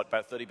right, so what,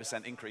 about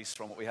 30% increase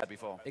from what we had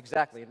before?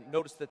 Exactly. And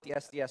notice that the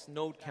SDS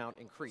node count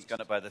increased. It's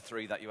gone up by the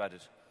 3 that you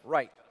added.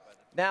 Right.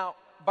 Now,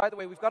 by the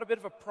way, we've got a bit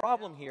of a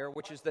problem here,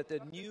 which is that the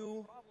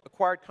new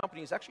acquired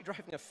company is actually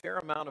driving a fair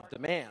amount of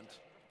demand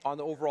on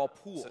the overall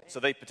pool. So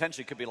they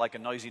potentially could be like a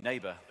noisy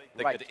neighbor.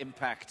 They could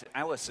impact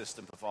our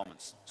system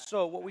performance.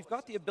 So what we've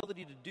got the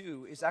ability to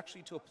do is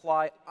actually to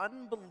apply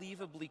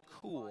unbelievably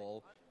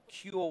cool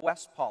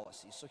QoS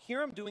policies. So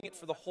here I'm doing it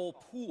for the whole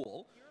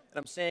pool, and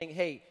I'm saying,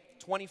 hey,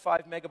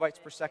 25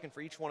 megabytes per second for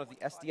each one of the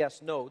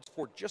SDS nodes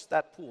for just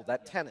that pool,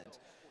 that tenant.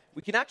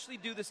 We can actually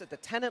do this at the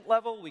tenant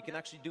level. We can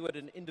actually do it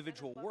at an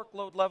individual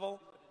workload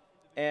level.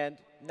 And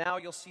now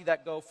you'll see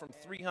that go from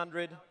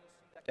 300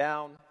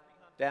 down,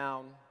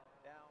 down,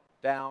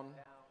 down,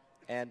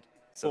 and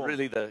so boom.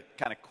 really the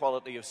kind of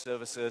quality of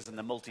services and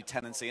the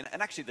multi-tenancy, and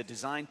actually the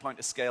design point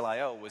of Scale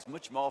I/O was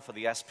much more for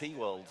the SP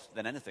world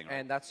than anything. Right?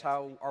 And that's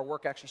how our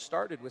work actually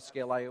started with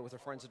Scale I/O with our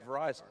friends at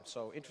Verizon.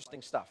 So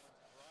interesting stuff.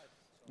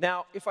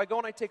 Now, if I go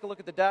and I take a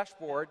look at the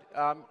dashboard,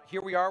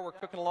 here we are. We're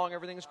cooking along.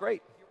 Everything is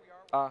great.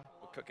 We're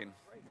cooking.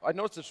 I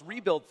noticed this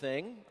rebuild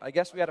thing. I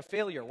guess we had a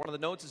failure. One of the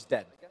nodes is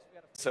dead.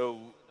 So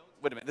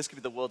wait a minute. This could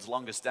be the world's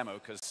longest demo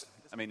because,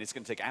 I mean, it's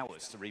going to take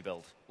hours to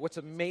rebuild. What's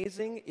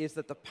amazing is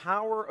that the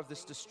power of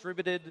this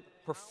distributed,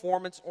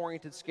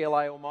 performance-oriented Scale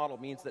I/O model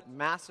means that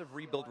massive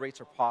rebuild rates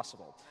are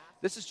possible.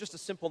 This is just a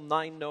simple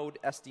 9-node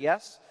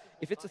SDS.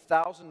 If it's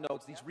 1,000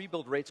 nodes, these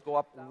rebuild rates go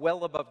up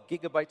well above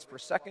gigabytes per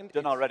second.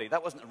 Done already.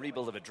 That wasn't a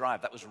rebuild of a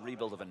drive. That was a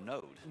rebuild of a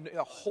node.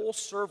 A whole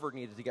server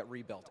needed to get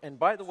rebuilt. And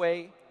by the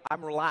way,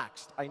 I'm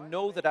relaxed. I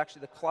know that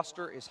actually the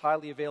cluster is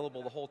highly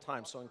available the whole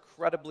time, so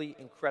incredibly,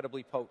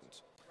 incredibly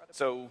potent.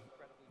 So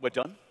we're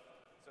done?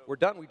 We're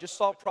done. We just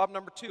solved problem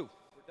number 2.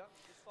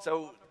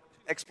 So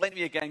explain to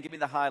me again, give me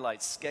the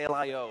highlights. Scale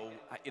I/O,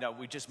 you know,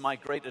 we just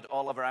migrated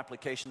all of our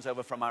applications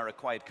over from our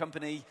acquired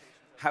company.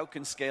 How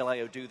can Scale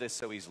I/O do this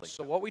so easily?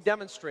 So what we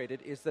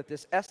demonstrated is that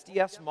this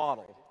SDS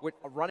model, with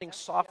running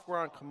software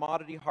on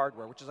commodity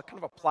hardware, which is a kind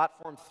of a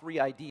Platform 3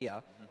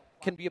 idea,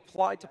 can be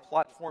applied to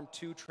Platform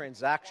 2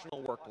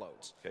 transactional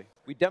workloads. Okay.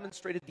 We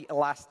demonstrated the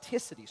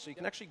elasticity, so you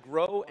can actually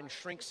grow and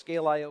shrink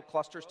Scale I/O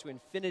clusters to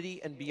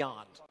infinity and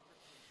beyond.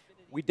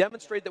 We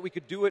demonstrated that we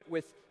could do it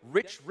with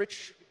rich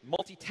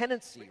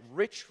multi-tenancy,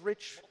 rich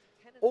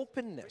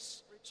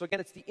openness. So again,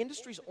 it's the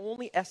industry's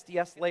only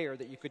SDS layer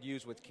that you could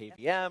use with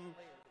KVM,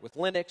 with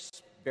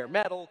Linux, bare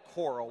metal,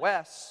 Core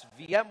OS,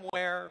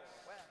 VMware.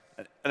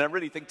 And I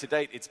really think to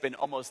date it's been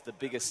almost the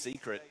biggest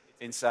secret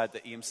inside the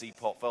EMC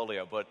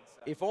portfolio. But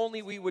if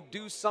only we would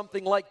do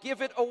something like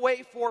give it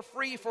away for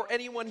free for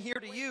anyone here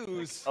to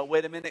use. Oh,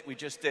 wait a minute, we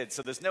just did.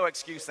 So there's no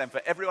excuse then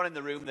for everyone in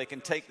the room. They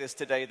can take this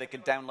today, they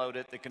can download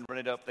it, they can run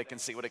it up, they can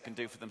see what it can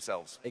do for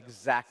themselves.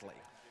 Exactly.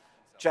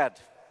 Chad,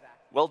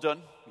 well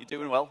done. You're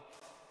doing well.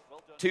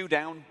 2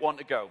 down, 1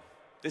 to go.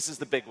 This is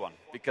the big one,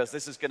 because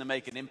this is going to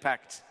make an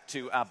impact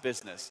to our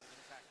business.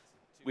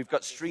 We've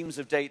got streams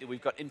of data,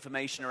 we've got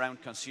information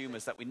around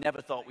consumers that we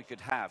never thought we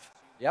could have.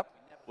 Yep.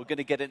 We're going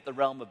to get into the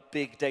realm of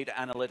big data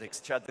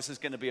analytics. Chad, this is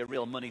going to be a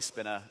real money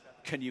spinner.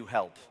 Can you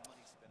help?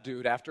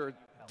 Dude, after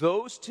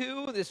those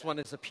two, this one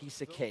is a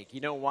piece of cake.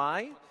 You know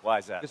why? Why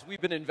is that? Because we've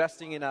been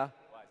investing in a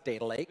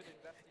data lake,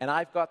 and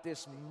I've got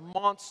this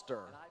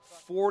monster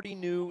 40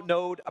 new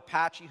node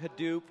Apache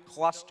Hadoop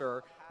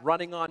cluster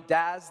running on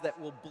DAS that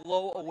will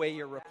blow away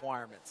your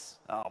requirements.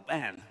 Oh,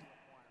 man.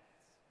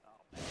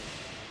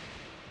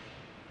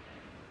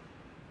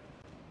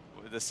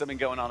 There's something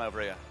going on over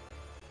here.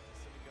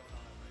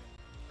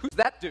 Who's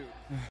that dude?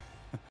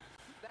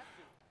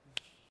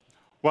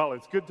 Well,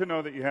 it's good to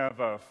know that you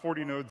have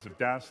 40 nodes of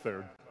DAS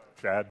there,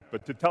 Chad.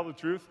 But to tell the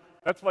truth,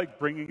 that's like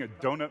bringing a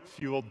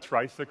donut-fueled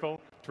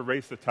tricycle to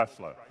race a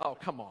Tesla. Oh,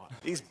 come on.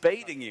 He's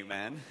baiting you,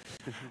 man.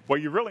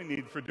 What you really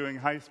need for doing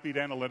high-speed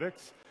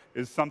analytics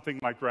is something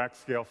like rack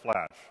scale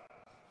flash.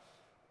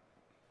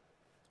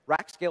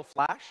 Rack scale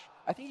flash?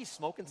 I think he's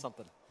smoking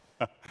something.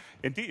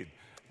 Indeed.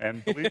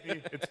 And believe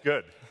me, it's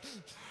good.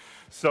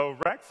 So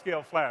rack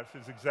scale flash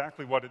is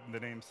exactly what the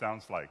name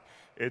sounds like.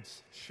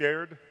 It's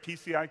shared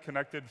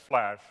PCI-connected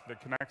flash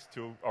that connects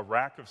to a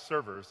rack of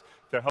servers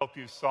to help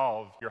you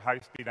solve your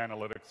high-speed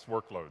analytics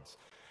workloads.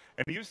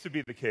 And it used to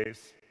be the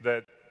case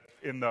that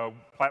in the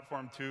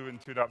Platform 2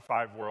 and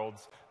 2.5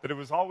 worlds, that it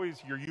was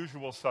always your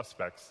usual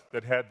suspects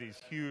that had these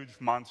huge,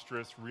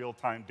 monstrous,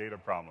 real-time data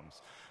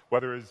problems.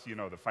 Whether it's,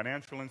 the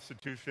financial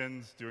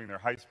institutions doing their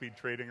high-speed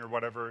trading or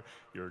whatever,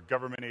 your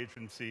government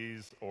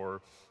agencies, or,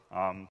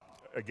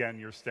 again,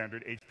 your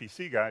standard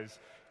HPC guys.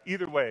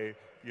 Either way,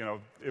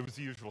 it was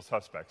the usual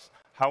suspects.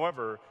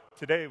 However,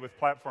 today with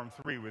Platform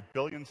 3, with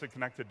billions of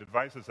connected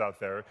devices out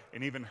there,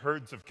 and even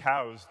herds of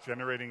cows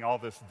generating all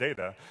this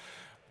data,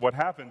 what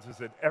happens is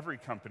that every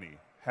company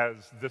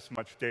has this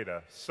much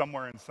data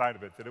somewhere inside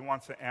of it that it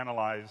wants to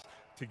analyze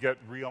to get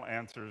real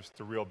answers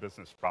to real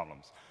business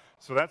problems.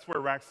 So that's where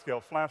rack scale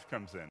flash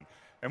comes in.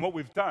 And what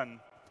we've done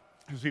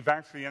is we've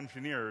actually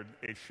engineered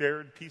a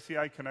shared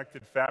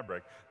PCI-connected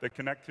fabric that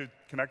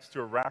connects to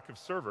a rack of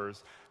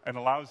servers and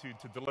allows you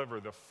to deliver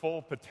the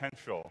full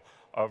potential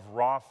of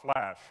raw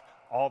flash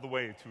all the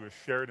way to a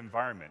shared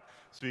environment.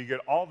 So you get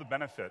all the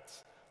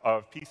benefits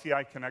of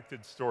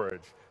PCI-connected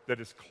storage that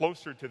is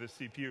closer to the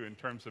CPU in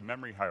terms of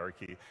memory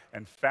hierarchy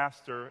and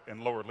faster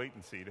and lower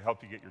latency to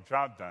help you get your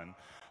job done,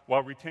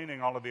 while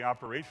retaining all of the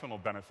operational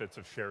benefits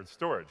of shared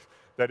storage.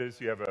 That is,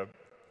 you have an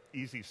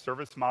easy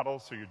service model,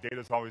 so your data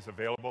is always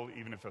available.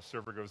 Even if a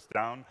server goes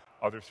down,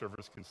 other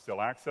servers can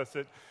still access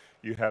it.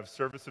 You have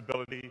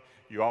serviceability.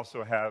 You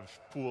also have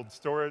pooled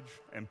storage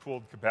and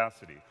pooled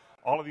capacity.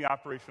 All of the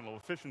operational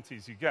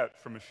efficiencies you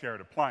get from a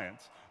shared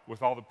appliance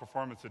with all the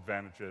performance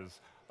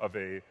advantages of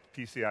a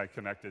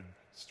PCI-connected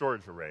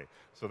storage array.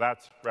 So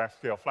that's rack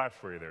scale flash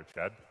for you there,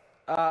 Chad.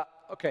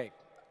 Okay.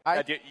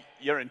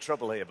 You're in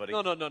trouble here, buddy.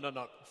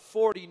 No.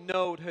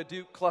 40-node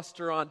Hadoop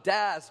cluster on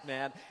DAS,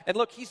 man. And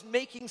look, he's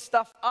making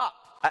stuff up.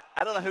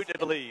 I don't know who to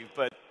believe,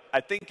 but I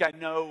think I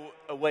know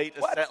a way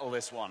to settle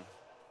this one.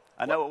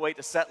 I know a way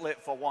to settle it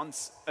for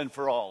once and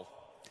for all.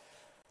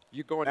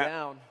 You're going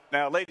down.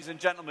 Now, ladies and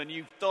gentlemen,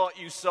 you thought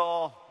you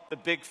saw the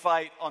big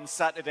fight on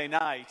Saturday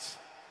night,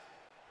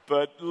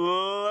 but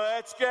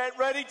let's get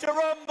ready to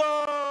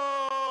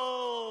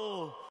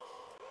rumble!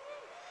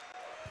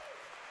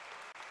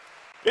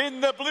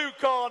 In the blue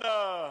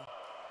corner,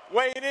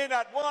 weighing in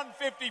at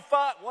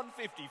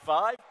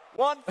 155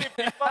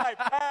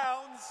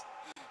 pounds.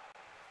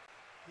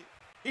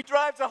 He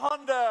drives a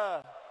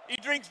Honda. He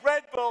drinks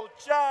Red Bull.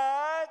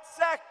 Chad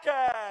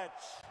Sakach.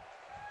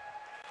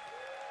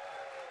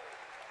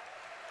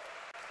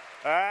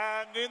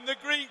 And in the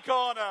green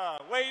corner,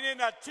 weighing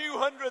in at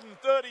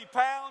 230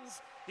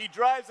 pounds, he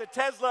drives a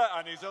Tesla,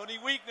 and his only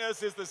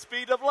weakness is the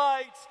speed of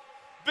light,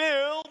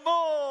 Bill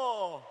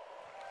Moore.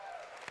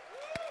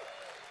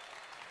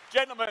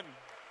 Gentlemen,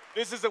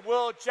 this is a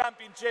World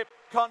Championship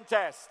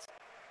contest.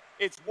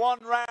 It's one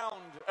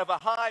round of a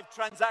Hive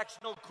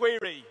transactional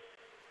query.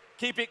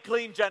 Keep it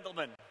clean,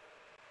 gentlemen.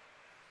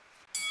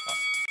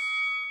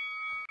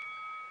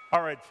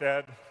 All right,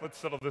 Chad, let's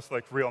settle this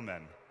like real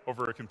men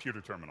over a computer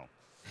terminal.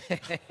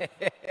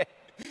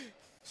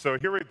 So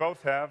here we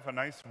both have a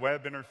nice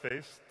web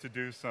interface to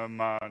do some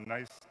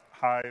nice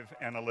Hive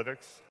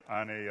analytics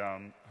on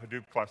a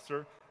Hadoop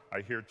cluster.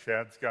 I hear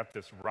Chad's got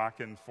this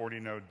rockin'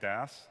 40-node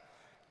DAS.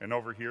 And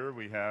over here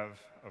we have,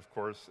 of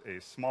course, a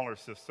smaller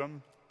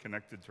system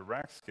connected to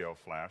rack scale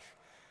flash.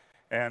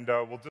 And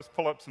we'll just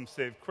pull up some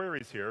saved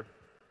queries here.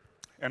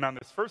 And on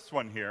this first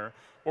one here,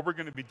 what we're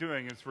going to be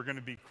doing is we're going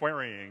to be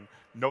querying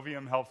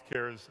Novium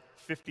Healthcare's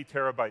 50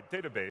 terabyte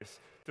database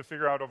to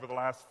figure out over the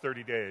last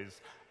 30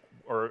 days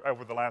or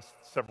over the last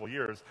several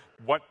years,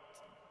 what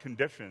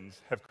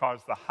conditions have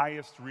caused the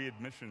highest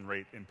readmission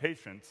rate in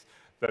patients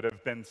that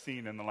have been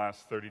seen in the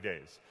last 30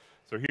 days.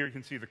 So here you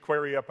can see the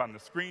query up on the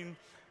screen,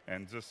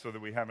 and just so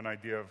that we have an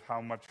idea of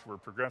how much we're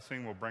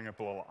progressing, we'll bring up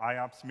a little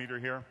IOPS meter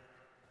here.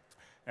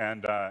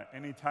 And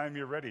anytime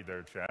you're ready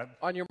there, Chad.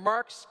 On your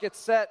marks, get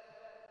set,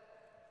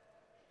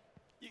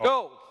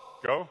 go.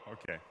 Go?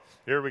 Okay,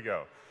 here we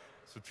go.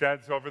 So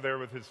Chad's over there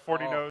with his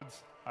 40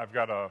 nodes. I've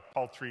got a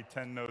paltry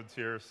 10 nodes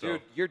here. So.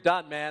 Dude, you're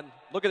done, man.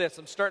 Look at this.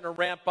 I'm starting to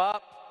ramp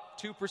up.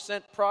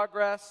 2%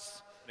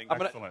 progress.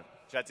 Excellent.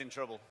 Chad's in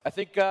trouble. I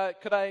think,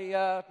 could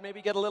I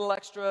maybe get a little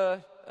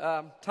extra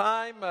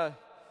time?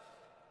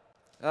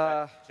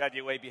 Chad,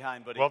 you're way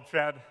behind, buddy. Well,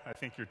 Chad, I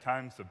think your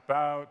time's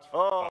about...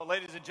 Oh,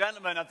 ladies and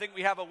gentlemen, I think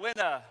we have a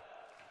winner.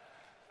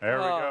 There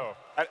we go.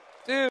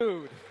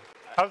 Dude.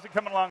 How's it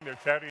coming along there,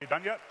 Chad? Are you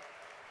done yet?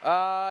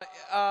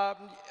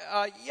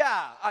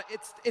 Yeah,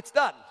 it's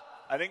done.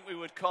 I think we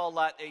would call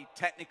that a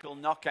technical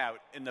knockout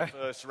in the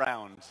first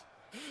round.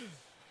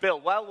 Bill,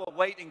 while we're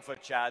waiting for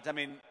Chad, I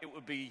mean, it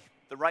would be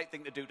the right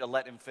thing to do to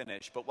let him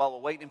finish, but while we're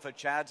waiting for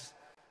Chad,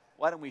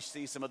 why don't we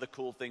see some of the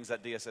cool things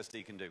that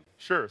DSSD can do?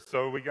 Sure.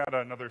 So we got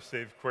another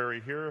saved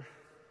query here.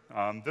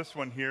 This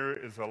one here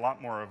is a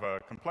lot more of a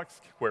complex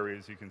query,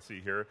 as you can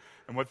see here.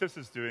 And what this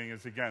is doing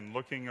is, again,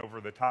 looking over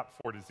the top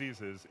 4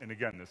 diseases, and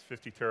again, this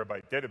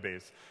 50-terabyte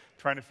database,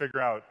 trying to figure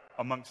out,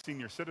 amongst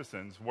senior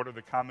citizens, what are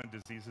the common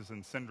diseases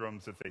and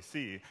syndromes that they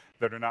see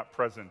that are not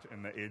present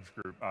in the age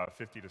group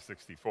 50 to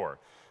 64.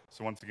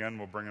 So once again,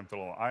 we'll bring up the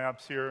little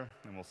IOPS here,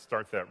 and we'll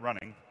start that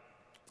running.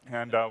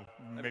 And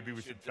maybe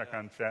we should check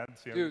on Chad.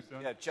 See how he's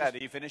doing. Yeah, Chad, are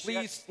you finished?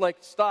 Please,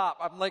 stop.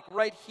 I'm,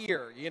 right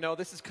here. You know,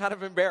 this is kind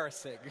of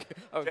embarrassing.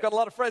 I've got a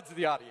lot of friends in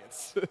the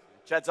audience.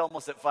 Chad's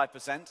almost at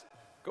 5%.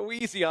 Go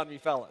easy on me,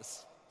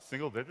 fellas.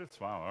 Single digits?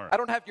 Wow, all right. I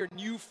don't have your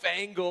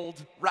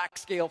newfangled rack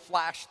scale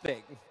flash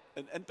thing.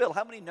 And Bill,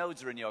 how many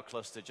nodes are in your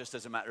cluster, just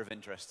as a matter of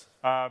interest?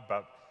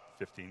 About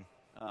 15.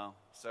 Oh,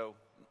 so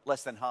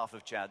less than half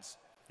of Chad's.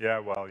 Yeah,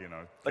 well, you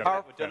know. Look,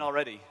 we're done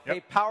already. Yep. Hey,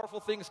 powerful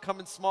things come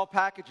in small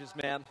packages,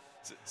 man.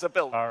 So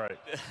Bill, all right.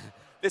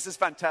 This is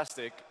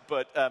fantastic,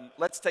 but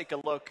let's take a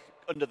look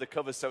under the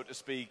cover, so to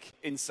speak,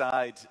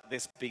 inside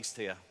this beast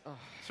here. Oh.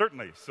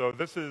 Certainly. So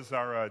this is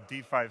our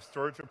D5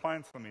 storage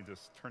appliance. Let me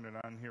just turn it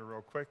on here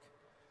real quick.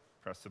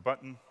 Press the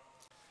button.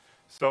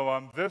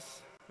 So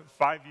this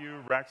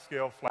 5U rack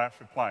scale flash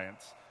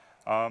appliance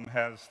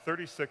has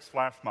 36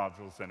 flash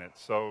modules in it.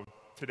 So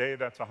today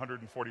that's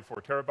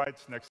 144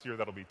 terabytes. Next year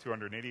that'll be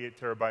 288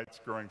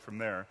 terabytes, growing from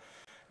there.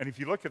 And if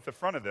you look at the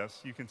front of this,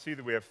 you can see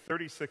that we have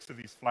 36 of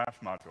these flash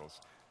modules.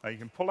 Now you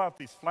can pull out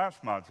these flash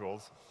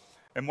modules,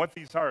 and what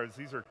these are is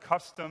these are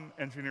custom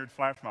engineered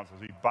flash modules.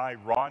 We buy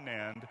raw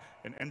NAND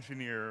and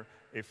engineer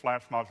a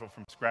flash module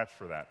from scratch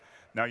for that.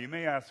 Now you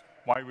may ask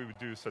why we would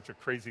do such a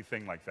crazy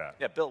thing like that.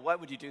 Yeah, Bill, why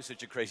would you do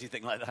such a crazy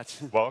thing like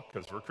that? Well,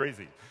 because we're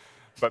crazy.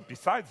 But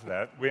besides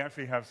that, we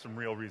actually have some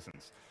real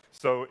reasons.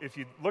 So if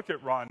you look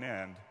at raw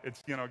NAND,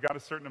 it's got a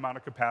certain amount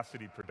of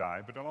capacity per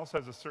die, but it also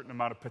has a certain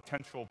amount of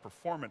potential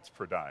performance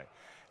per die.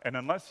 And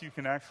unless you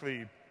can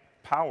actually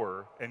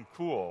power and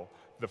cool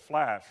the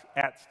flash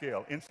at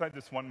scale, inside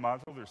this one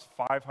module, there's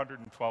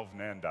 512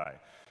 NAND die.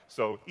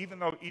 So even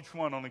though each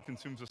one only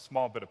consumes a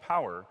small bit of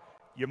power,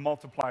 you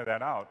multiply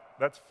that out,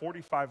 that's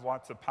 45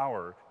 watts of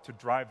power to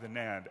drive the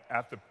NAND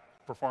at the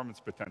performance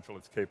potential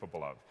it's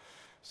capable of.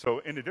 So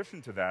in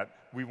addition to that,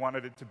 we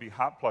wanted it to be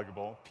hot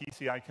pluggable,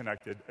 PCI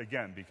connected,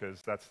 again,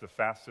 because that's the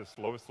fastest,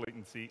 lowest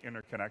latency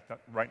interconnect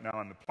right now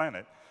on the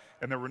planet.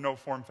 And there were no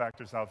form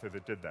factors out there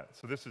that did that.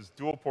 So this is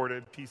dual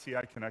ported,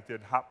 PCI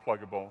connected, hot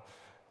pluggable,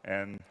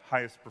 and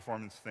highest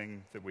performance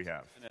thing that we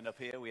have. And then up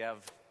here we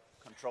have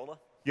controller.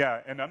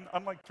 Yeah, and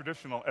unlike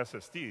traditional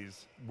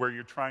SSDs, where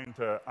you're trying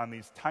to, on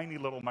these tiny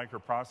little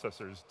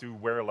microprocessors, do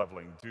wear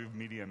leveling, do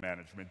media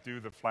management,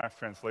 do the flash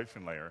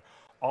translation layer,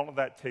 all of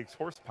that takes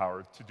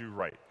horsepower to do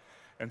right.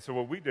 And so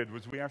what we did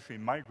was we actually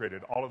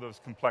migrated all of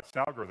those complex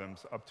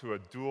algorithms up to a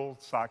dual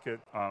socket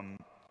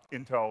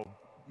Intel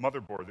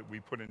motherboard that we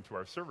put into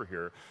our server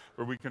here,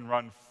 where we can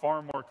run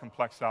far more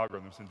complex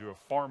algorithms and do a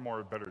far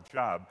more better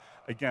job,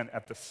 again,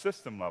 at the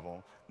system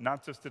level,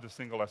 not just at a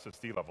single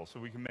SSD level. So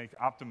we can make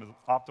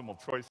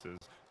optimal choices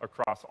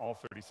across all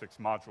 36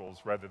 modules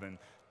rather than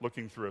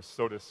looking through a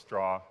soda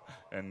straw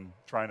and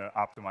trying to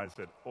optimize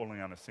it only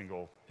on a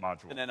single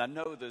module. And then I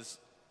know there's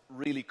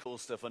really cool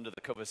stuff under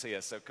the covers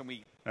here, so can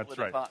we pull it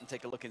apart and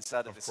take a look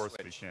inside of this switch? Of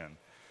course we can.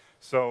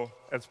 So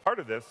as part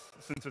of this,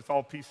 since it's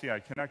all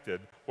PCI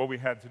connected, what we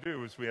had to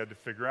do is we had to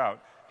figure out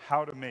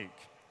how to make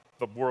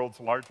the world's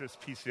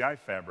largest PCI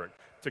fabric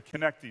to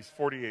connect these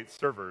 48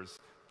 servers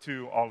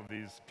to all of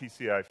these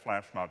PCI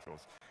flash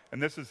modules.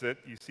 And this is it.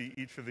 You see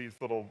each of these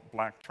little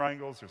black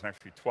triangles. There's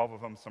actually 12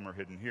 of them. Some are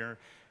hidden here.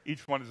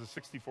 Each one is a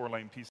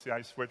 64-lane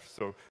PCI switch.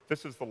 So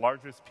this is the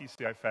largest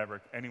PCI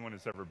fabric anyone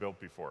has ever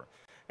built before.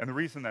 And the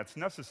reason that's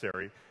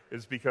necessary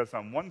is because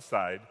on one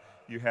side,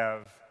 you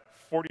have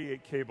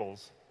 48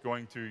 cables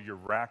going to your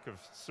rack of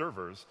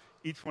servers,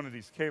 Each one of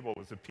these cable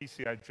is a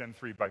PCI Gen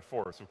 3 by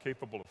 4, so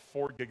capable of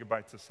 4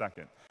 gigabytes a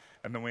second.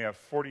 And then we have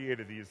 48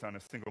 of these on a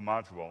single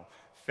module,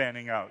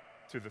 fanning out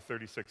to the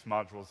 36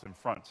 modules in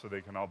front so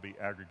they can all be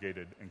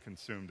aggregated and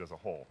consumed as a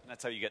whole. And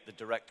that's how you get the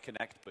direct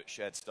connect but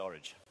shared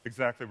storage.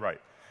 Exactly right.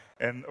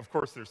 And of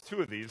course, there's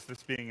 2 of these.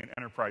 This being an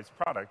enterprise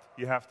product,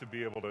 you have to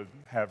be able to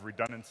have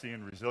redundancy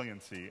and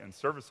resiliency and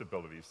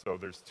serviceability. So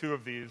there's 2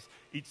 of these.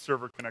 Each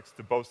server connects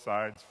to both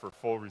sides for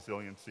full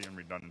resiliency and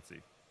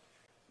redundancy.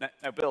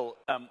 Now Bill,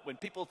 when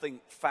people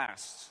think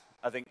fast,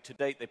 I think to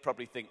date they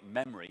probably think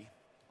memory,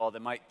 or they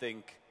might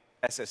think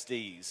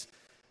SSDs.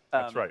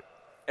 That's right.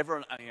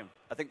 Everyone,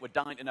 I think we're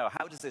dying to know,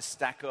 how does this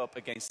stack up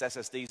against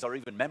SSDs or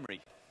even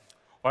memory?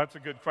 Well, that's a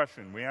good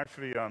question. We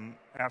actually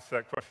asked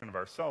that question of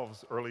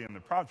ourselves early in the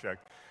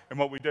project, and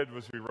what we did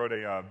was we wrote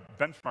a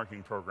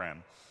benchmarking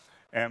program.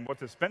 And what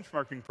this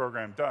benchmarking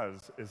program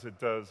does is it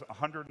does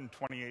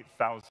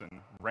 128,000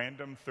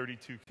 random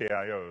 32K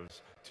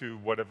IOs to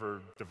whatever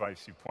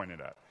device you point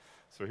it at.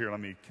 So here, let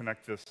me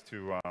connect this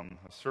to a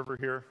server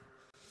here.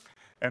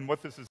 And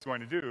what this is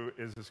going to do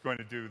is it's going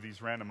to do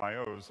these random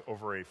IOs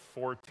over a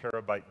 4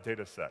 terabyte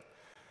data set.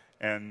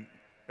 And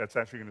that's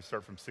actually going to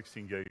start from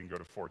 16 gig and go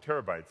to 4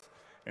 terabytes.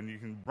 And you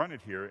can run it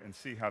here and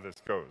see how this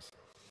goes.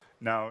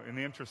 Now, in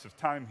the interest of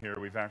time here,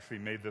 we've actually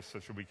made this so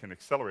that we can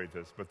accelerate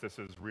this, but this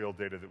is real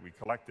data that we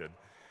collected.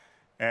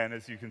 And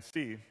as you can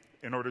see,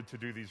 in order to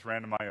do these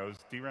random IOs,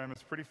 DRAM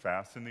is pretty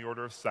fast, in the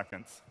order of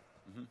seconds.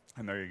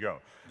 And there you go.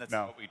 That's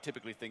now, what we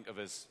typically think of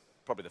as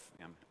probably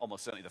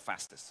almost certainly the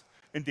fastest.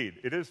 Indeed,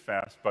 it is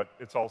fast, but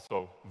it's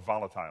also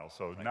volatile,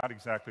 so not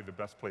exactly the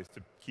best place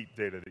to keep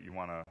data that you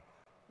want to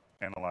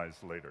analyze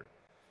later.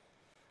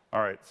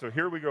 All right, so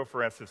here we go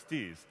for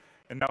SSDs.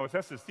 And now with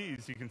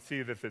SSDs, you can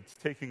see that it's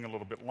taking a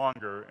little bit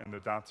longer and the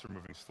dots are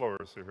moving slower.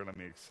 So here, let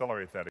me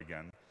accelerate that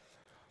again.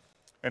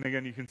 And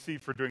again, you can see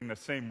for doing the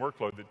same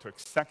workload that took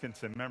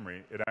seconds in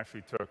memory, it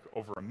actually took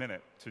over a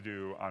minute to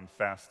do on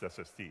fast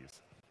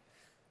SSDs.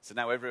 So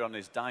now everyone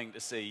is dying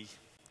to see,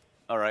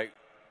 all right,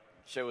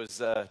 show us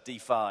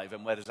D5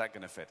 and where is that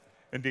going to fit?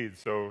 Indeed.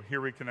 So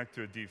here we connect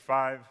to a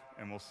D5,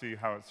 and we'll see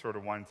how it sort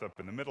of winds up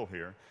in the middle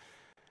here.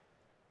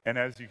 And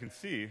as you can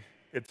see,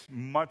 it's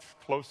much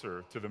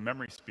closer to the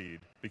memory speed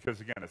because,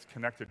 again, it's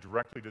connected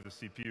directly to the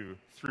CPU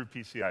through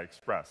PCI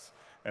Express.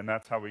 And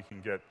that's how we can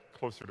get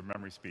closer to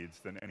memory speeds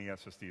than any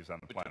SSDs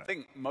on the planet. I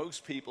think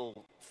most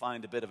people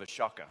find a bit of a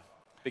shocker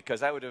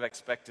because I would have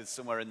expected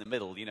somewhere in the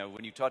middle. You know,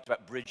 when you talked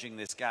about bridging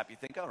this gap, you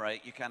think, all right,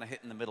 you're kind of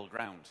hitting the middle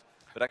ground,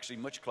 but actually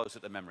much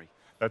closer to memory.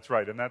 That's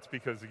right, and that's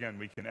because, again,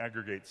 we can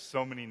aggregate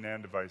so many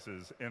NAND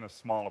devices in a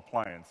small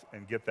appliance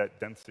and get that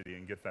density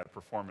and get that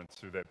performance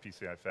through that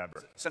PCI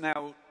fabric. So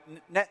now,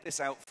 net this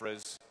out for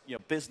us, you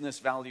know, business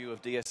value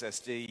of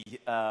DSSD, you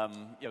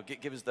know,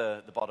 give us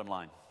the bottom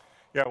line.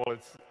 Yeah, well,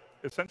 it's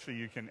essentially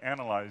you can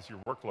analyze your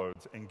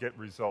workloads and get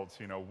results,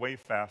 you know, way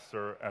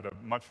faster at a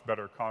much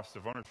better cost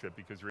of ownership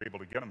because you're able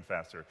to get them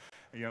faster.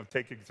 You know,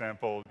 take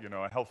example, you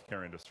know, a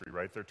healthcare industry,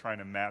 right? They're trying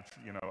to match,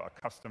 you know, a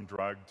custom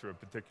drug to a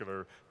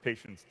particular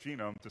patient's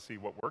genome to see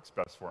what works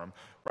best for them.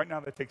 Right now,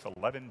 that takes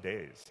 11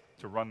 days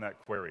to run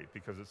that query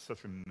because it's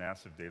such a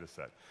massive data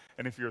set.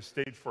 And if you're a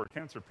stage 4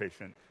 cancer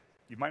patient,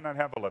 you might not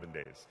have 11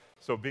 days.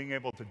 So being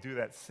able to do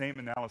that same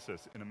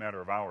analysis in a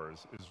matter of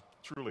hours is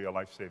truly a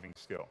life-saving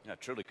skill. Yeah,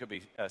 it truly could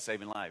be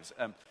saving lives.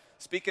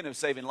 Speaking of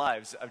saving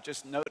lives, I've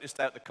just noticed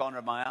out the corner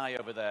of my eye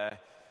over there,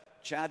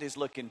 Chad is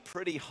looking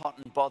pretty hot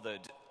and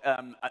bothered.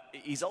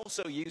 He's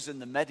also using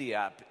the Medi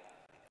app.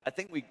 I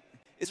think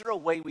is there a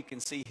way we can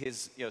see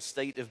his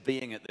state of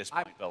being at this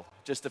point, Bill,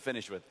 just to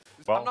finish with?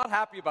 Well, I'm not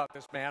happy about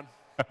this, man.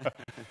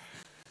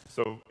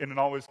 So in an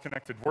always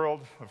connected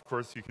world, of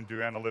course, you can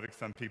do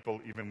analytics on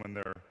people even when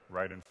they're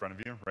right in front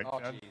of you, right,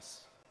 Chad? Oh, jeez.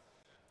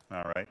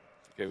 All right.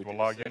 Okay, we'll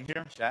log in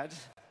here. Chad,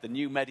 the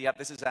new Medi app.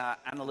 This is our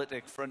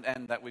analytic front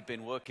end that we've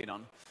been working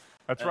on.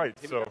 That's right.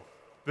 So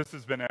this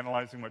has been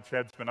analyzing what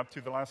Chad's been up to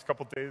the last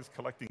couple of days,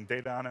 collecting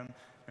data on him.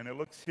 And it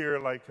looks here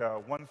like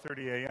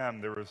 1:30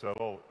 a.m. there was a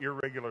little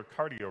irregular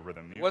cardio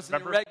rhythm.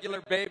 Wasn't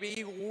irregular,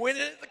 baby. Win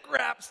it at the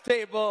craps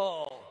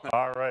table.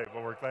 All right.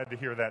 Well, we're glad to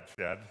hear that,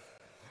 Chad.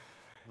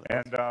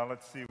 And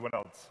let's see what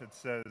else. It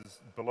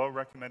says below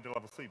recommended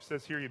level sleep. It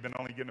says here you've been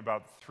only getting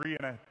about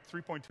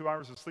 3.2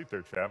 hours of sleep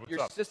there, Chad. What's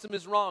Your up? system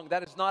is wrong.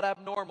 That is not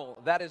abnormal.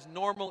 That is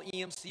normal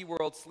EMC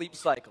World sleep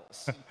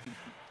cycles.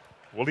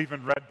 Well,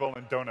 even Red Bull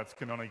and donuts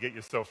can only get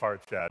you so far,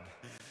 Chad.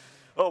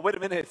 Oh, wait a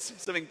minute.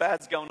 Something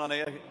bad's going on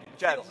here.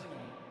 Chad.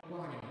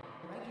 Warning.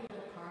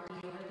 Regular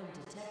cardio rhythm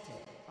detected.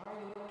 Are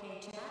you okay,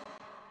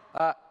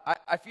 Chad?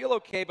 I feel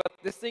okay, but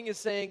this thing is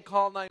saying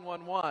call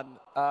 911.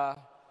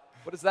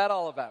 What is that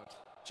all about?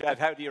 Chad,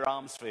 how do your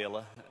arms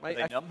feel?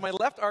 My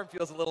left arm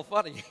feels a little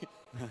funny.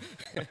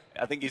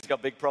 I think he's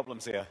got big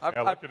problems here.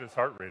 Yeah, look at his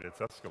heart rate. It's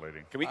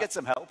escalating. Can we get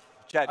some help?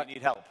 Chad, you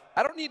need help.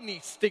 I don't need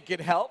any stinking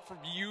help from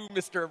you,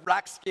 Mr.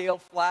 Rack Scale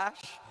Flash.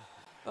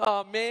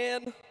 Oh,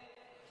 man.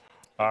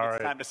 All right.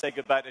 It's time to say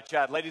goodbye to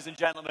Chad. Ladies and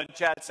gentlemen,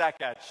 Chad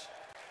Sakach.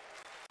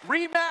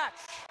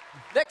 Rematch.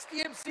 Next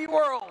EMC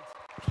World.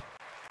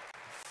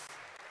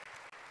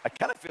 I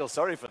kind of feel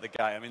sorry for the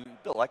guy. I mean,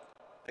 Bill, like,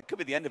 that could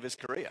be the end of his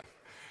career.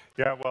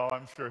 Yeah, well,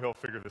 I'm sure he'll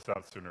figure this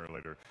out sooner or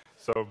later.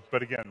 So,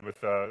 but again,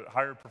 with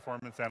higher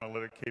performance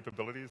analytic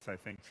capabilities, I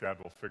think Chad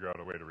will figure out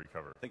a way to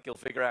recover. I think he'll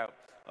figure out.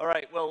 All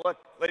right, well, look,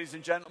 ladies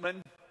and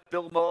gentlemen,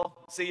 Bill Moore,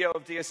 CEO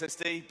of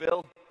DSSD.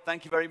 Bill,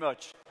 thank you very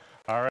much.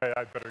 All right,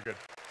 I better get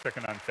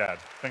checking on Chad.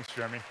 Thanks,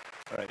 Jeremy.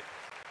 All right.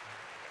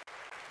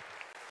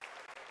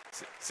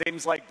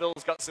 Seems like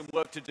Bill's got some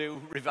work to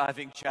do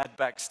reviving Chad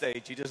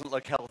backstage. He doesn't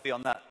look healthy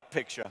on that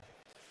picture.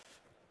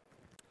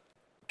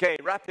 Okay,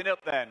 wrapping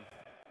up then.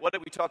 What are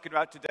we talking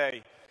about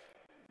today?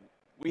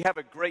 We have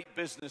a great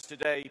business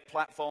today,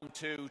 Platform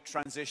 2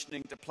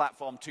 transitioning to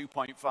Platform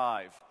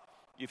 2.5.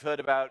 You've heard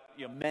about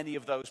many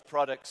of those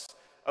products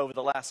over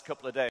the last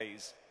couple of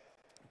days.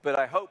 But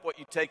I hope what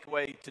you take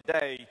away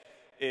today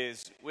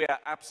is we are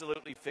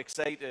absolutely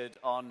fixated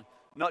on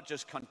not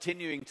just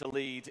continuing to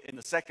lead in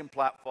the second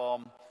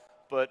platform,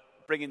 but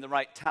bringing the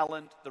right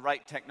talent, the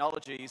right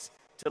technologies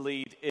to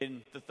lead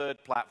in the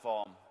third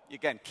platform.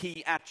 Again,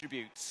 key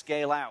attributes,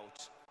 scale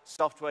out,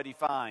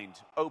 software-defined,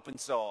 open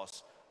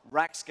source,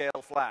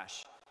 rack-scale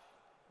flash.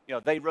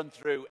 They run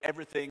through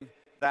everything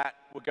that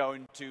we're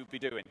going to be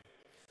doing.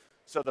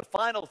 So the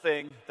final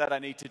thing that I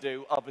need to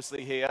do,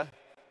 obviously here,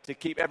 to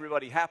keep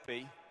everybody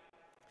happy,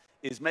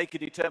 is make a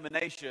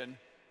determination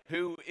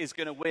who is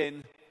going to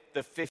win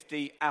the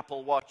 50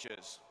 Apple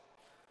Watches.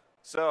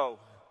 So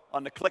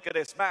on the click of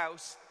this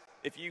mouse,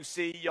 if you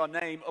see your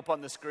name up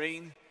on the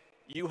screen,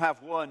 you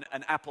have won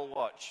an Apple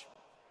Watch.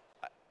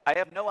 I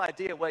have no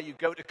idea where you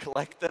go to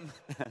collect them.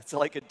 It's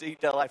like a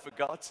detail I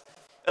forgot.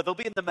 They'll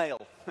be in the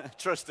mail.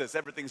 Trust us,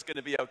 everything's going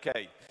to be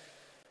okay.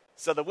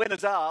 So the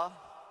winners are...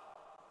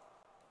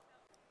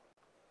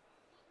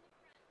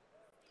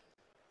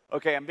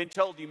 Okay, I'm being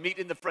told you meet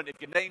in the front.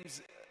 If your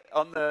name's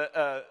on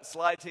the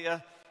slide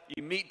here,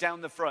 you meet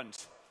down the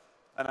front.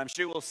 And I'm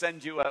sure we'll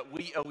send you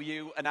we owe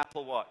you an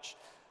Apple Watch.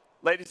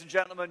 Ladies and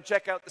gentlemen,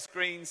 check out the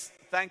screens.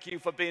 Thank you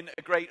for being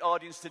a great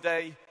audience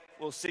today.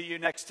 We'll see you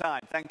next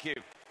time. Thank you.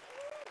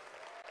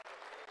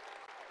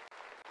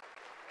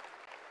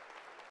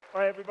 All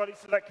right, everybody,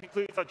 so that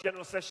concludes our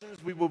general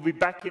sessions. We will be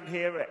back in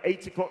here at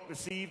 8 o'clock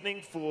this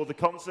evening for the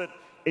concert.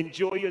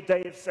 Enjoy your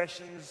day of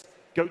sessions.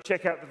 Go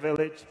check out the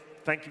village.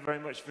 Thank you very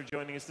much for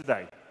joining us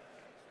today.